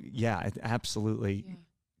 So yeah, absolutely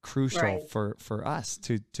crucial for us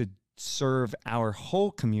to serve our whole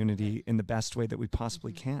community in the best way that we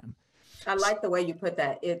possibly can. I like the way you put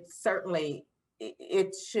that. It certainly,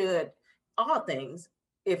 it should, all things,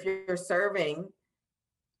 if you're serving,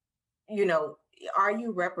 you know, are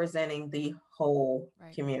you representing the whole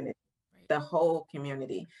community, the whole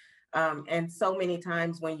community? And so many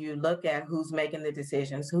times when you look at who's making the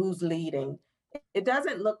decisions, who's leading, it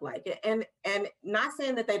doesn't look like it. And not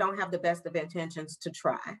saying that they don't have the best of intentions to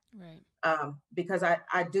try, because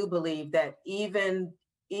I do believe that even,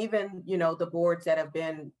 you know, the boards that have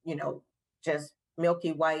been, you know, just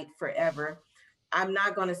milky white forever, I'm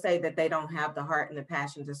not going to say that they don't have the heart and the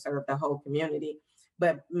passion to serve the whole community,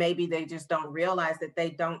 but maybe they just don't realize that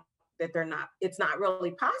it's not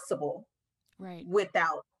really possible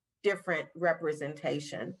without different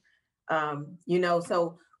representation. You know,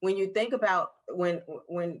 so when you think about when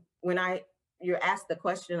you're asked the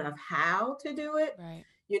question of how to do it,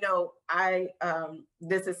 you know,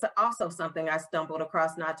 this is also something I stumbled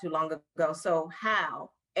across not too long ago. So how,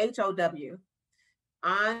 HOW,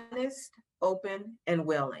 honest, open, and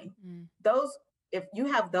willing. Those, if you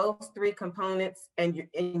have those three components and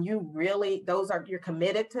you really, you're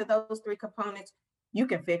committed to those three components, you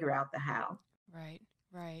can figure out the how.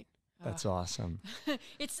 Right. That's awesome.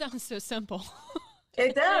 It sounds so simple.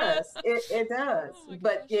 It does. It does. Oh,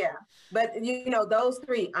 but but you know, those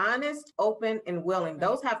three, honest, open, and willing,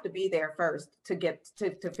 those have to be there first to get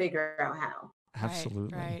to figure out how.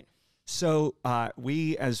 Absolutely. Right. So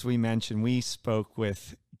we, as we mentioned, we spoke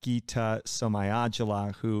with Geeta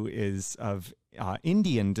Somayajala, who is of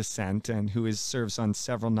Indian descent and who serves on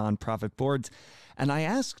several nonprofit boards. And I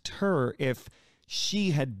asked her if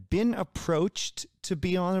she had been approached to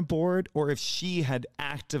be on a board or if she had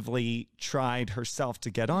actively tried herself to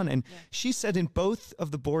get on. And she said in both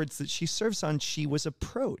of the boards that she serves on, she was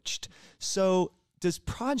approached. So does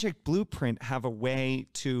Project Blueprint have a way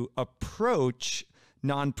to approach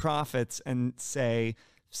nonprofits and say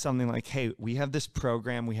something like, hey, we have this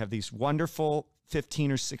program, we have these wonderful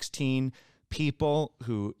 15 or 16 people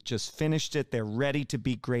who just finished it, they're ready to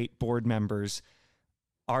be great board members.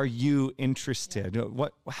 Are you interested?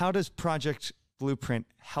 How does Project Blueprint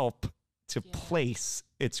help to place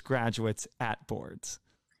its graduates at boards?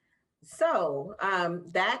 So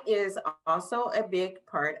that is also a big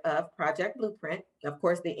part of Project Blueprint. Of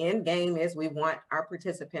course, the end game is we want our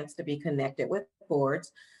participants to be connected with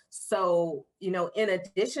boards. So, you know, in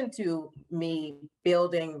addition to me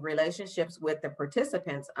building relationships with the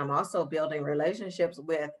participants, I'm also building relationships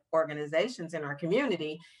with organizations in our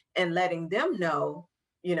community and letting them know,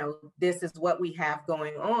 you know, this is what we have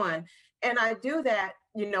going on. And I do that,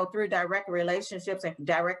 you know, through direct relationships and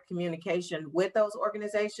direct communication with those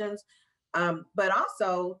organizations. But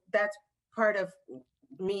also that's part of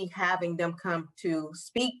me having them come to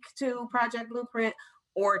speak to Project Blueprint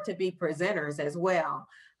or to be presenters as well.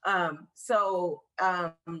 So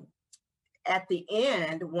at the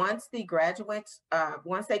end, once the graduates,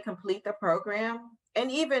 once they complete the program,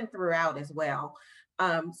 and even throughout as well.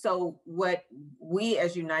 So what we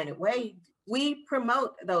as United Way, we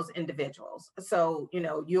promote those individuals. So, you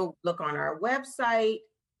know, you'll look on our website,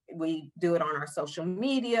 we do it on our social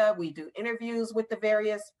media, we do interviews with the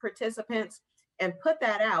various participants and put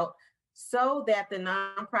that out so that the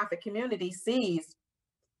nonprofit community sees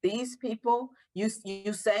these people. You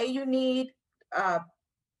say you need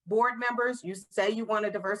board members, you say you want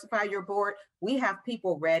to diversify your board. We have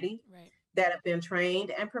people ready that have been trained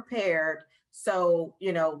and prepared. So,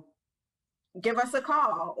 you know, give us a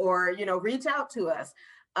call or, you know, reach out to us.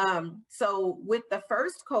 So with the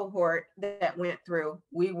first cohort that went through,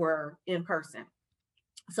 we were in person.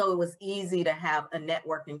 So it was easy to have a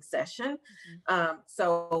networking session.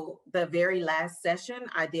 So the very last session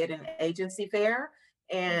I did an agency fair,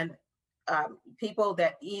 and people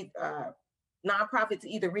that nonprofits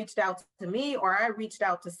either reached out to me or I reached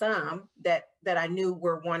out to some that I knew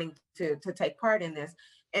were wanting to take part in this.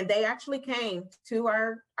 And they actually came to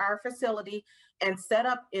our facility and set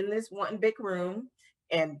up in this one big room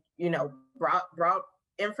and, you know, brought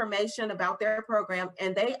information about their program,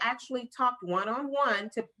 and they actually talked one-on-one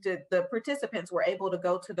to the participants were able to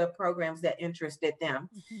go to the programs that interested them.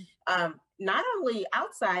 Not only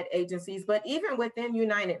outside agencies, but even within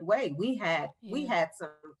United Way, we had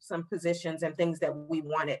some positions and things that we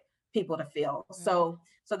wanted people to fill. Right.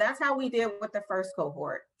 So that's how we did with the first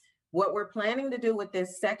cohort. What we're planning to do with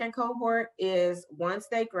this second cohort is once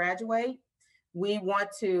they graduate, we want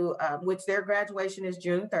to, which their graduation is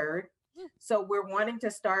June 3rd. So we're wanting to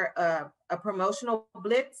start a promotional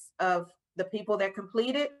blitz of the people that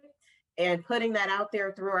completed and putting that out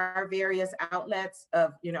there through our various outlets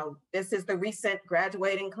of, this is the recent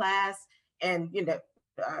graduating class, and,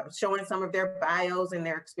 showing some of their bios and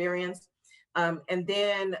their experience. And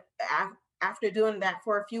then after doing that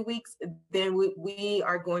for a few weeks, then we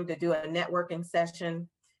are going to do a networking session,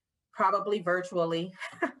 probably virtually.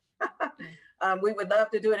 We would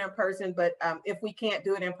love to do it in person, but if we can't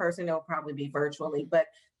do it in person, it'll probably be virtually. But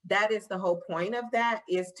that is the whole point of that,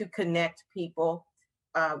 is to connect people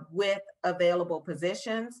with available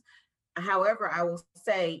positions. However, I will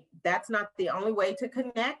say that's not the only way to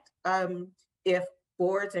connect. If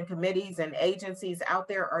boards and committees and agencies out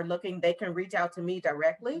there are looking, they can reach out to me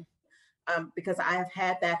directly, because I have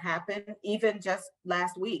had that happen. Even just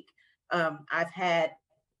last week, I've had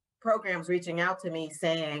programs reaching out to me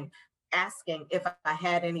asking if I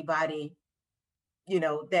had anybody,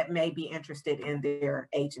 that may be interested in their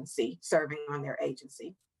agency, serving on their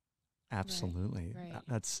agency. Absolutely. Right.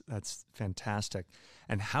 That's fantastic.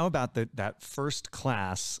 And how about that first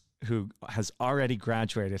class who has already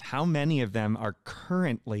graduated? How many of them are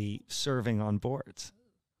currently serving on boards?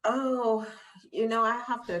 Oh, I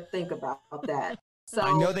have to think about that. So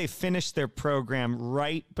I know they finished their program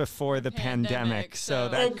right before the pandemic, so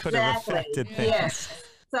that could have affected things. Yes.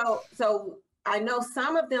 So I know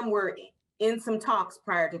some of them were in some talks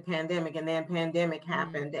prior to pandemic, and then pandemic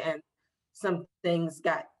happened and some things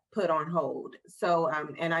got put on hold. So,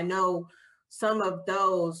 and I know some of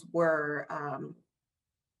those were,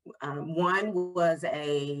 one was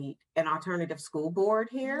an alternative school board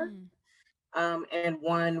here, and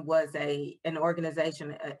one was an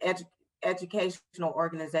organization, educational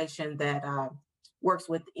organization that works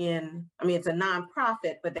within, it's a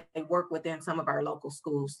nonprofit, but they work within some of our local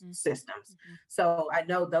school systems. So I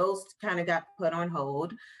know those kind of got put on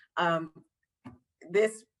hold.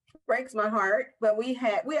 This breaks my heart, but we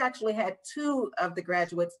actually had two of the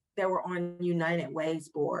graduates that were on United Way's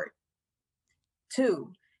board,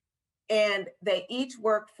 two. And they each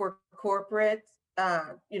worked for corporations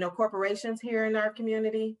here in our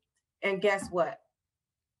community. And guess what?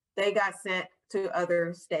 They got sent to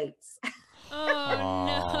other states.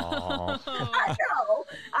 Oh no!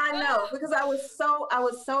 I know, because I was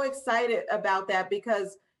so excited about that,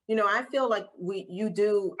 because I feel like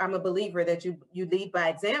I'm a believer that you lead by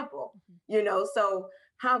example. So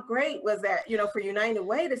how great was that? For United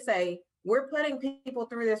Way to say, we're putting people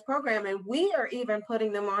through this program, and we are even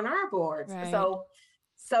putting them on our boards. Right.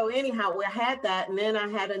 So anyhow, we had that, and then I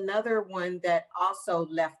had another one that also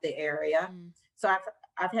left the area. So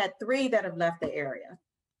I've had three that have left the area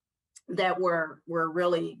that were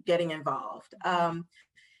really getting involved.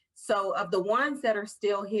 So of the ones that are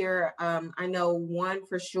still here, I know one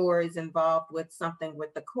for sure is involved with something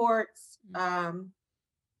with the courts,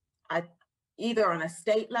 either on a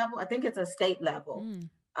state level, I think it's a state level.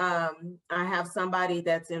 I have somebody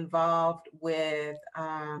that's involved with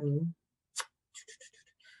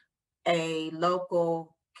a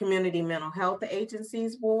local community mental health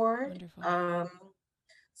agencies board.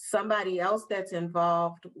 Somebody else that's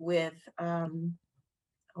involved with,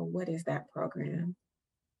 what is that program?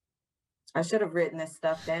 I should have written this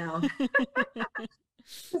stuff down,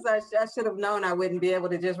 because I should have known I wouldn't be able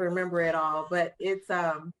to just remember it all. But it's,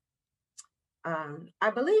 I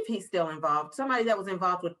believe he's still involved. Somebody that was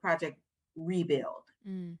involved with Project Rebuild.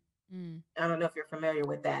 I don't know if you're familiar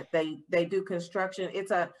with that. They do construction.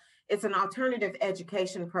 It's an alternative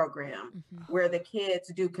education program where the kids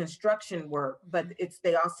do construction work, but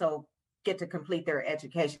they also get to complete their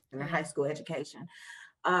education, their high school education.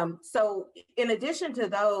 So in addition to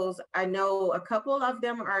those, I know a couple of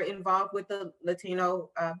them are involved with the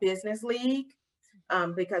Latino Business League,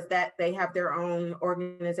 because they have their own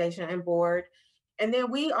organization and board. And then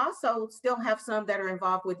we also still have some that are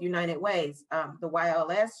involved with United Ways, the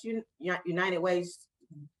YLS, United Ways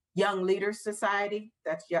Young Leaders Society,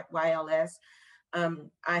 that's YLS.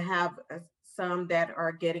 I have some that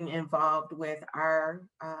are getting involved with our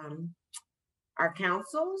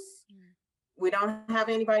councils. We don't have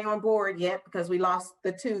anybody on board yet because we lost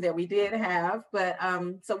the two that we did have, but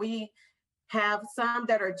so we have some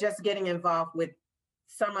that are just getting involved with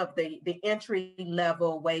some of the entry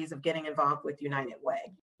level ways of getting involved with United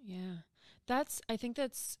Way. Yeah, I think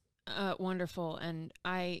that's wonderful. And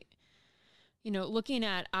looking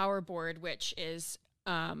at our board, which is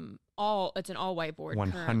it's an all white board,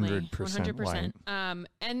 100% white.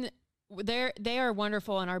 And they are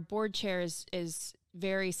wonderful. And our board chair is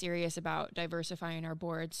very serious about diversifying our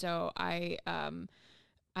board. So I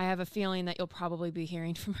have a feeling that you'll probably be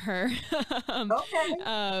hearing from her.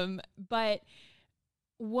 Okay. But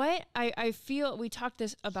what I feel, we talked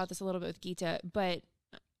about this a little bit with Geeta, but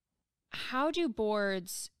how do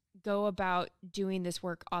boards go about doing this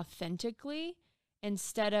work authentically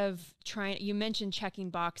instead of you mentioned checking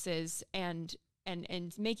boxes and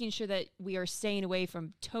making sure that we are staying away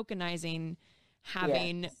from tokenizing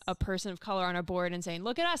having a person of color on our board and saying,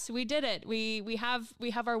 look at us, we did it. We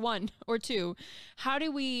have our one or two. How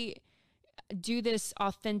do we do this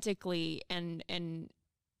authentically and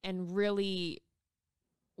really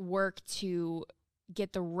work to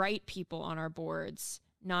get the right people on our boards,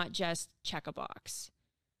 not just check a box?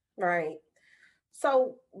 Right.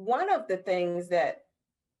 So one of the things that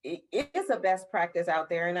is a best practice out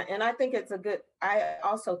there, and I think I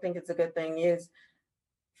also think it's a good thing, is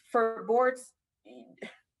for boards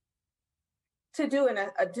to do a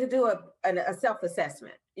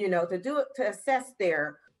self-assessment, to assess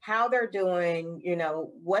how they're doing,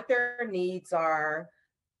 what their needs are,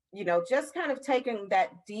 just kind of taking that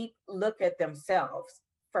deep look at themselves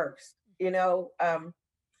first,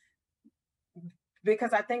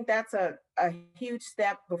 because I think that's a huge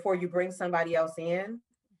step before you bring somebody else in,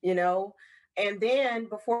 and then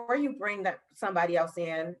before you bring somebody else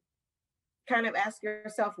in, kind of ask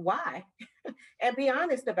yourself why, and be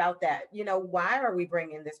honest about that. Why are we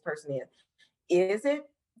bringing this person in? Is it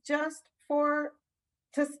just to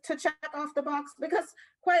check off the box? Because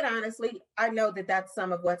quite honestly, I know that that's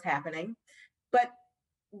some of what's happening, but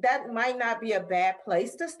that might not be a bad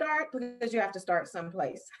place to start, because you have to start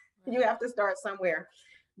someplace. Right. You have to start somewhere.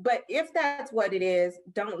 But if that's what it is,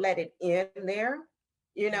 don't let it end there,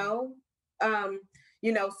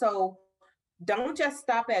 so don't just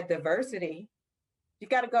stop at diversity. You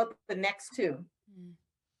got to go to the next two,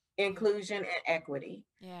 inclusion and equity.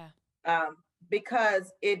 Yeah.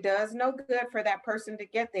 Because it does no good for that person to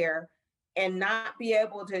get there and not be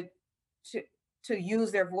able to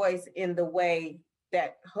use their voice in the way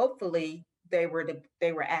that hopefully they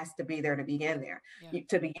were asked to be there to begin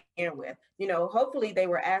with. Hopefully they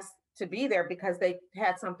were asked to be there because they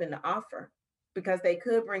had something to offer, because they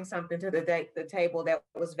could bring something to the table that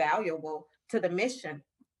was valuable to the mission.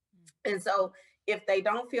 And so if they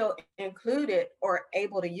don't feel included or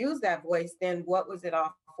able to use that voice, then what was it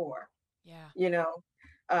all for? Yeah.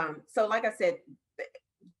 So like I said,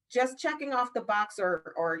 just checking off the box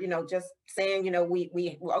or just saying, we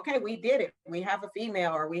did it. We have a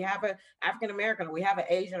female, or we have an African-American, or we have an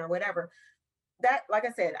Asian, or whatever. That, like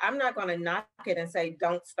I said, I'm not going to knock it and say,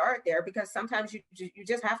 don't start there, because sometimes you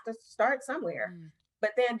just have to start somewhere,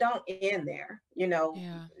 but then don't end there,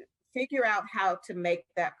 Figure out how to make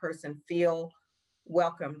that person feel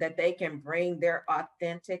welcome, that they can bring their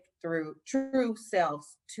authentic, true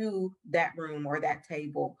selves to that room or that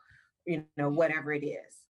table, whatever it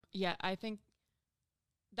is. Yeah, I think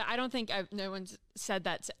that I don't think no one's said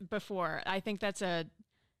that before. I think that's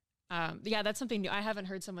that's something new. I haven't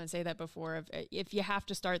heard someone say that before. If you have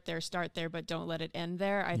to start there, but don't let it end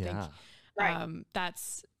there. I think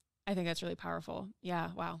I think that's really powerful.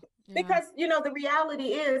 Yeah. Wow. Yeah. Because, the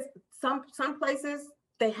reality is some places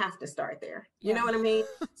they have to start there. You know what I mean?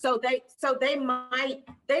 So they might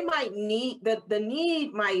need, the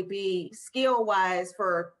need might be skill wise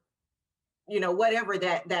for, whatever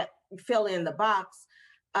that fill in the box.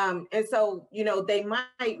 And so, they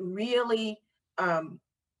might really,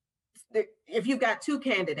 if you've got two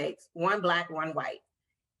candidates, one Black, one white,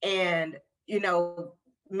 and,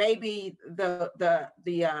 maybe the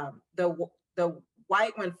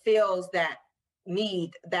white one feels that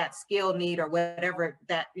need, that skill need, or whatever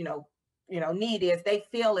that, need is, they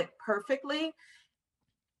feel it perfectly,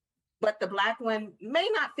 but the Black one may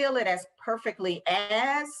not feel it as perfectly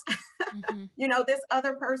as, this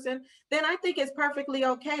other person, then I think it's perfectly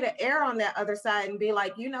okay to err on that other side and be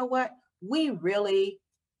like, you know what, we really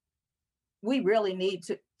need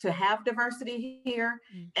to have diversity here.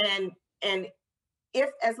 And if,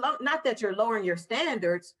 not that you're lowering your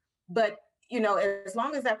standards, but as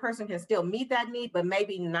long as that person can still meet that need, but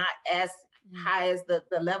maybe not as high as the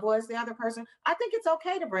level as the other person, I think it's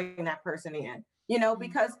okay to bring that person in,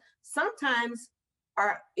 because sometimes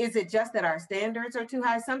is it just that our standards are too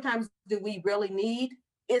high? Sometimes do we really need,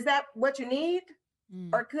 is that what you need?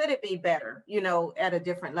 or could it be better, you know, at a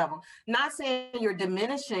different level? Not saying you're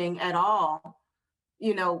diminishing at all,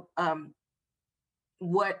 you know,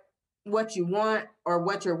 what you want or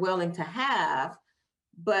what you're willing to have,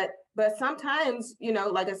 but sometimes, you know,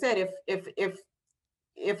 like I said, if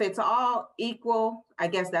it's all equal, I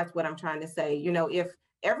guess that's what I'm trying to say. You know, if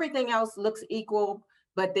everything else looks equal,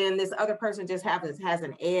 but then this other person just has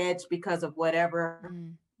an edge because of whatever,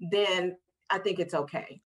 then I think it's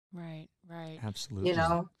okay. Right. Absolutely. You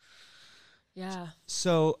know? Yeah.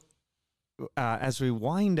 So as we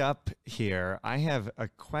wind up here, I have a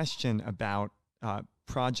question about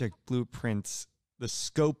Project Blueprints, the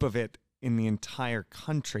scope of it in the entire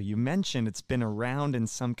country. You mentioned it's been around in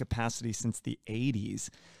some capacity since the 80s.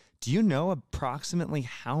 Do you know approximately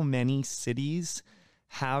how many cities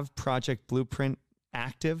have Project Blueprint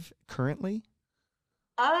active currently?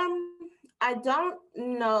 I don't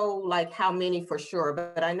know like how many for sure,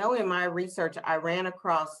 but I know in my research I ran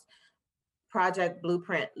across Project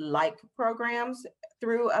Blueprint like programs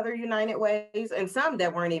through other United Ways, and some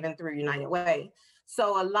that weren't even through United Way.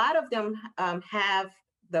 So a lot of them have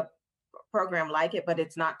the program like it, but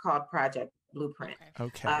it's not called Project Blueprint.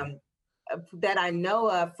 Okay. That I know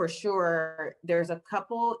of for sure, there's a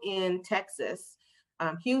couple in Texas,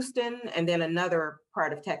 Houston, and then another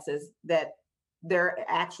part of Texas that they're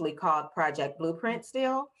actually called Project Blueprint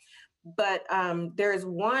still. But there's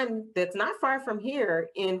one that's not far from here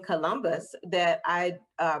in Columbus that I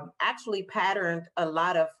actually patterned a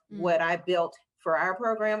lot of what I built for our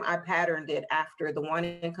program. I patterned it after the one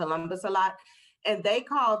in Columbus a lot. And they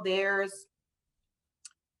call theirs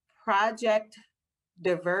Project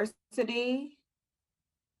Diversity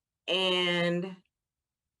and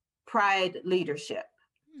Pride Leadership.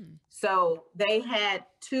 So they had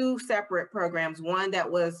two separate programs, one that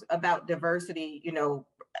was about diversity, you know,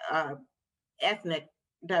 ethnic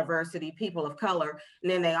diversity, people of color.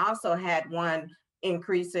 And then they also had one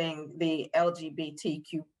increasing the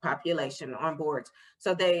LGBTQ population on boards.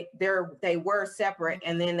 So they were separate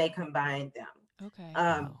and then they combined them. Okay.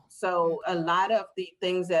 Wow. So a lot of the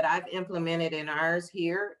things that I've implemented in ours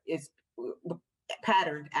here is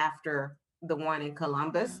patterned after the one in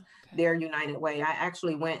Columbus, their United Way. I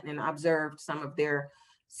actually went and observed some of their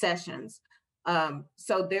sessions.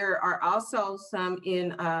 So there are also some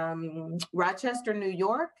in Rochester, New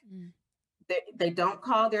York. They don't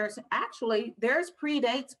call theirs, actually, theirs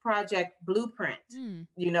predates Project Blueprint,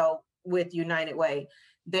 you know, with United Way.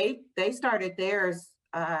 They started theirs,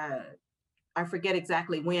 I forget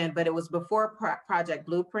exactly when, but it was before Project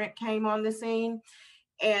Blueprint came on the scene.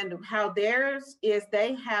 And how theirs is,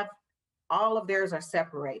 they have, all of theirs are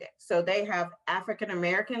separated. So they have African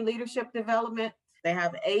American leadership development, they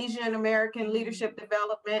have Asian American leadership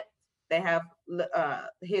development, they have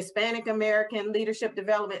Hispanic American leadership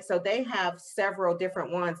development. So they have several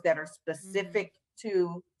different ones that are specific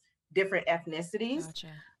to different ethnicities.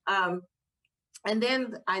 Gotcha. And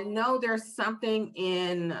then I know there's something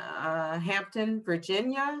in Hampton,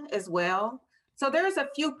 Virginia as well. So there's a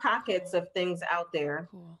few pockets of things out there.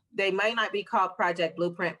 Cool. They might not be called Project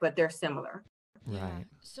Blueprint, but they're similar. Right.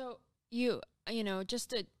 So you know, just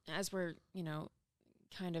to, as we're, you know,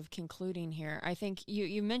 kind of concluding here, I think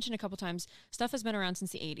you mentioned a couple times stuff has been around since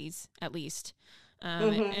the 80s, at least.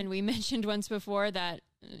 And we mentioned once before that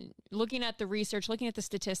looking at the research, looking at the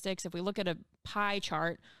statistics, if we look at a pie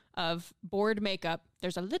chart of board makeup,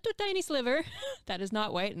 there's a little tiny sliver that is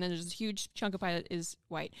not white, and then there's a huge chunk of pie that is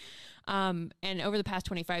white. And over the past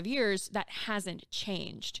 25 years, that hasn't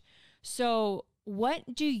changed. So what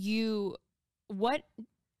do you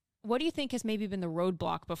think has maybe been the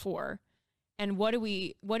roadblock before? And what do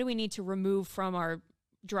we need to remove from our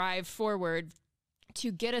drive forward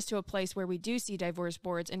to get us to a place where we do see diverse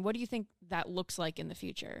boards? And what do you think that looks like in the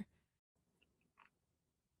future?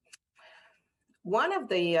 One of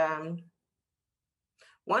the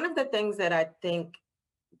things that I think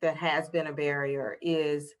that has been a barrier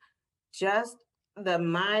is just the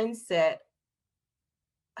mindset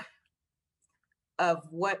of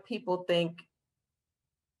what people think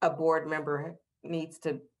a board member needs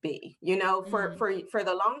to be. You know, for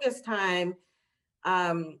the longest time,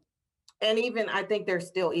 and even I think there's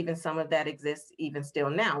still even some of that exists even still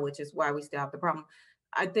now, which is why we still have the problem.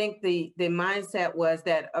 I think the mindset was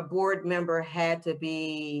that a board member had to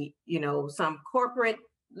be, you know, some corporate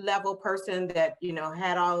level person that, you know,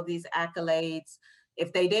 had all of these accolades.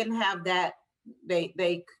 If they didn't have that, they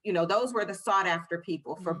you know, those were the sought after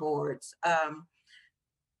people for boards.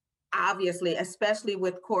 Obviously, especially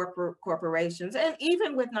with corporations and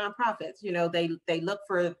even with nonprofits, you know, they look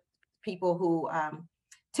for people who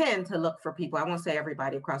tend to look for people. I won't say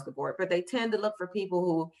everybody across the board, but they tend to look for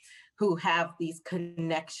people who have these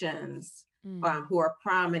connections, who are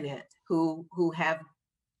prominent, who have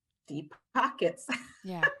deep pockets.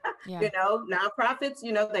 Yeah. You know, nonprofits,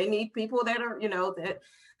 you know, they need people that are, you know, that.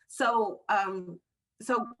 So,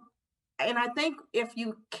 and I think if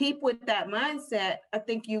you keep with that mindset, I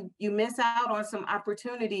think you miss out on some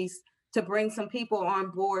opportunities to bring some people on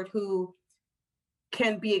board who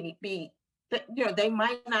can be, you know, they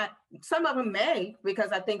might not, some of them may,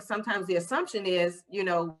 because I think sometimes the assumption is, you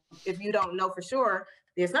know, if you don't know for sure,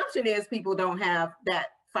 the assumption is people don't have that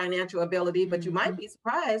financial ability, but you might be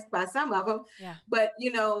surprised by some of them. Yeah. But,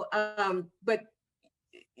 you know, but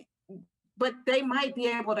they might be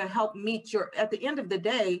able to help meet your, at the end of the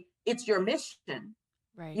day, it's your mission.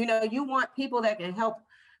 Right. You know, you want people that can help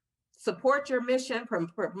support your mission,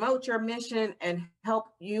 promote your mission, and help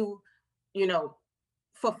you, you know,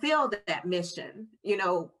 fulfill that mission, you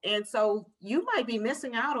know. And so you might be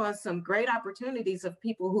missing out on some great opportunities of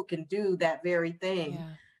people who can do that very thing,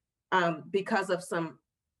 because of some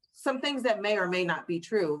things that may or may not be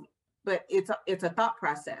true, but it's a thought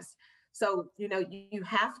process. So, you know, you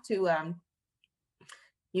have to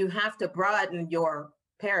broaden your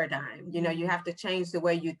paradigm. You know, you have to change the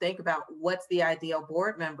way you think about what's the ideal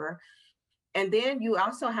board member. And then you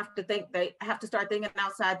also have to think, they have to start thinking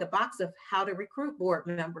outside the box of how to recruit board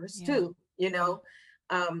members too. You know,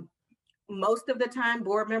 most of the time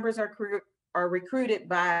board members are recruited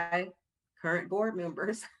by current board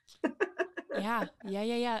members. Yeah.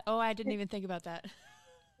 Oh, I didn't even think about that.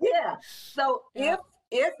 Yeah. So if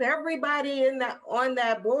everybody on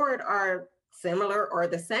that board are similar or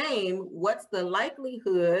the same, what's the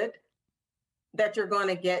likelihood that you're going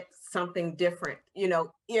to get something different, you know,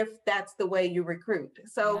 if that's the way you recruit?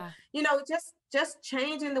 So, you know, just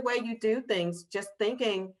changing the way you do things, just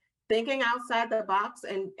thinking outside the box,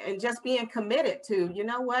 and just being committed to, you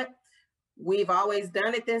know what, we've always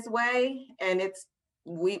done it this way, and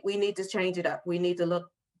we need to change it up. We need to look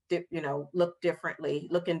differently,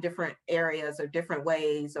 look in different areas or different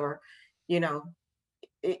ways, or, you know,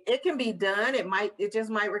 it can be done. It just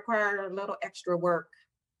might require a little extra work.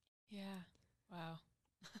 Yeah. Wow.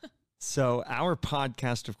 So our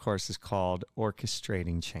podcast, of course, is called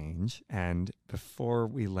Orchestrating Change. And before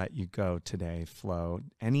we let you go today, Flo,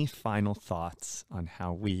 any final thoughts on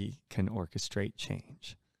how we can orchestrate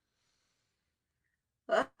change?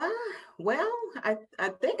 Well, I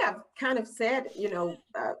think I've kind of said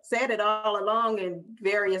it all along in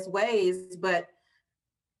various ways, but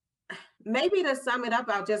maybe to sum it up,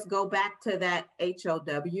 I'll just go back to that HOW,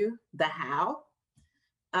 the how.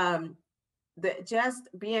 Just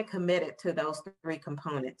being committed to those three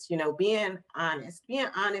components, you know, being honest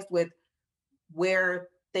with where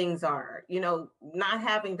things are, you know, not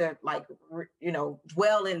having to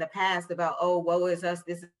dwell in the past about, oh, woe is us,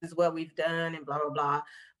 this is what we've done and blah, blah, blah.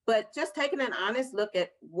 But just taking an honest look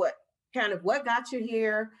at what got you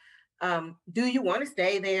here. Do you want to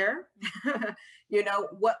stay there? You know,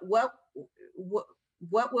 what will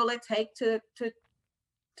it take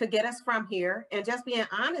to get us from here, and just being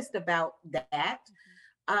honest about that.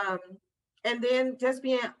 And then just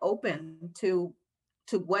being open to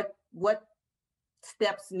what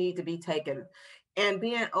steps need to be taken. And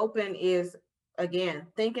being open is, again,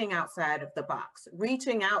 thinking outside of the box,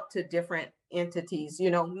 reaching out to different entities, you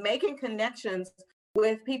know, making connections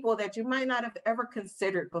with people that you might not have ever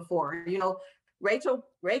considered before. You know, Rachel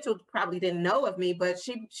probably didn't know of me, but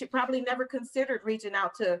she probably never considered reaching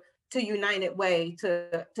out to United Way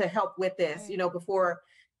to help with this, you know, before,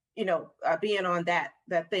 you know, being on that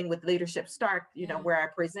thing with Leadership Start, you know, where I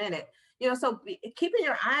presented, you know. So keeping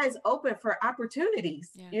your eyes open for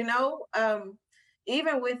opportunities, you know,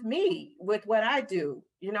 even with me, with what I do,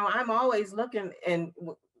 you know, I'm always looking, and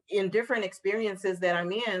in different experiences that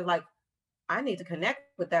I'm in, like, I need to connect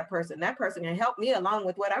with that person. That person can help me along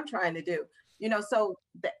with what I'm trying to do, you know. So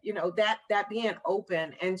that, you know, that being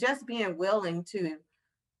open and just being willing to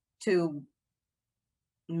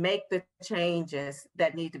make the changes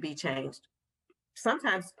that need to be changed.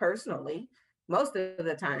 Sometimes personally, most of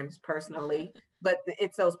the times personally, but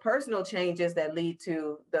it's those personal changes that lead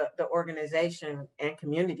to the organization and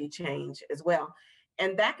community change as well.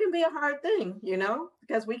 And that can be a hard thing, you know,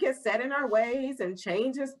 because we get set in our ways and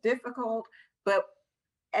change is difficult, but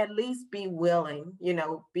at least be willing, you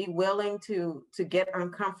know, be willing to get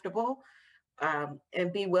uncomfortable,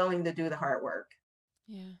 and be willing to do the hard work.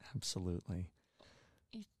 Yeah, absolutely.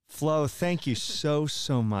 Flo, thank you so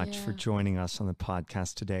much for joining us on the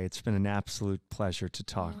podcast today. It's been an absolute pleasure to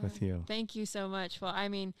talk with you. Thank you so much. Well, I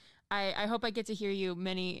mean, I hope I get to hear you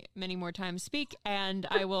many more times speak, and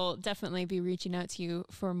I will definitely be reaching out to you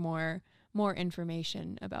for more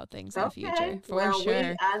information about things in the future. For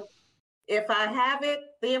sure. if I have it,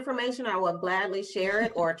 the information, I will gladly share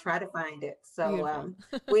it or try to find it. So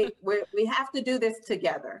we have to do this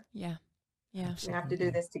together. Yeah. Yeah. We have to do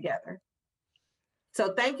this together.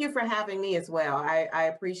 So thank you for having me as well. I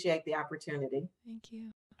appreciate the opportunity. Thank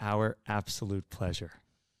you. Our absolute pleasure.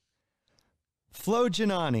 Flo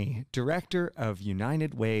Giannani, Director of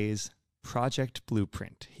United Way's Project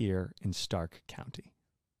Blueprint here in Stark County.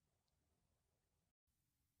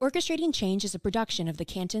 Orchestrating Change is a production of the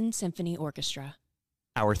Canton Symphony Orchestra.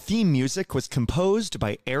 Our theme music was composed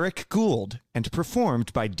by Eric Gould and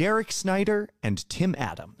performed by Derek Snyder and Tim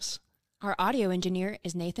Adams. Our audio engineer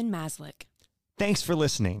is Nathan Maslick. Thanks for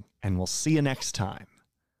listening, and we'll see you next time.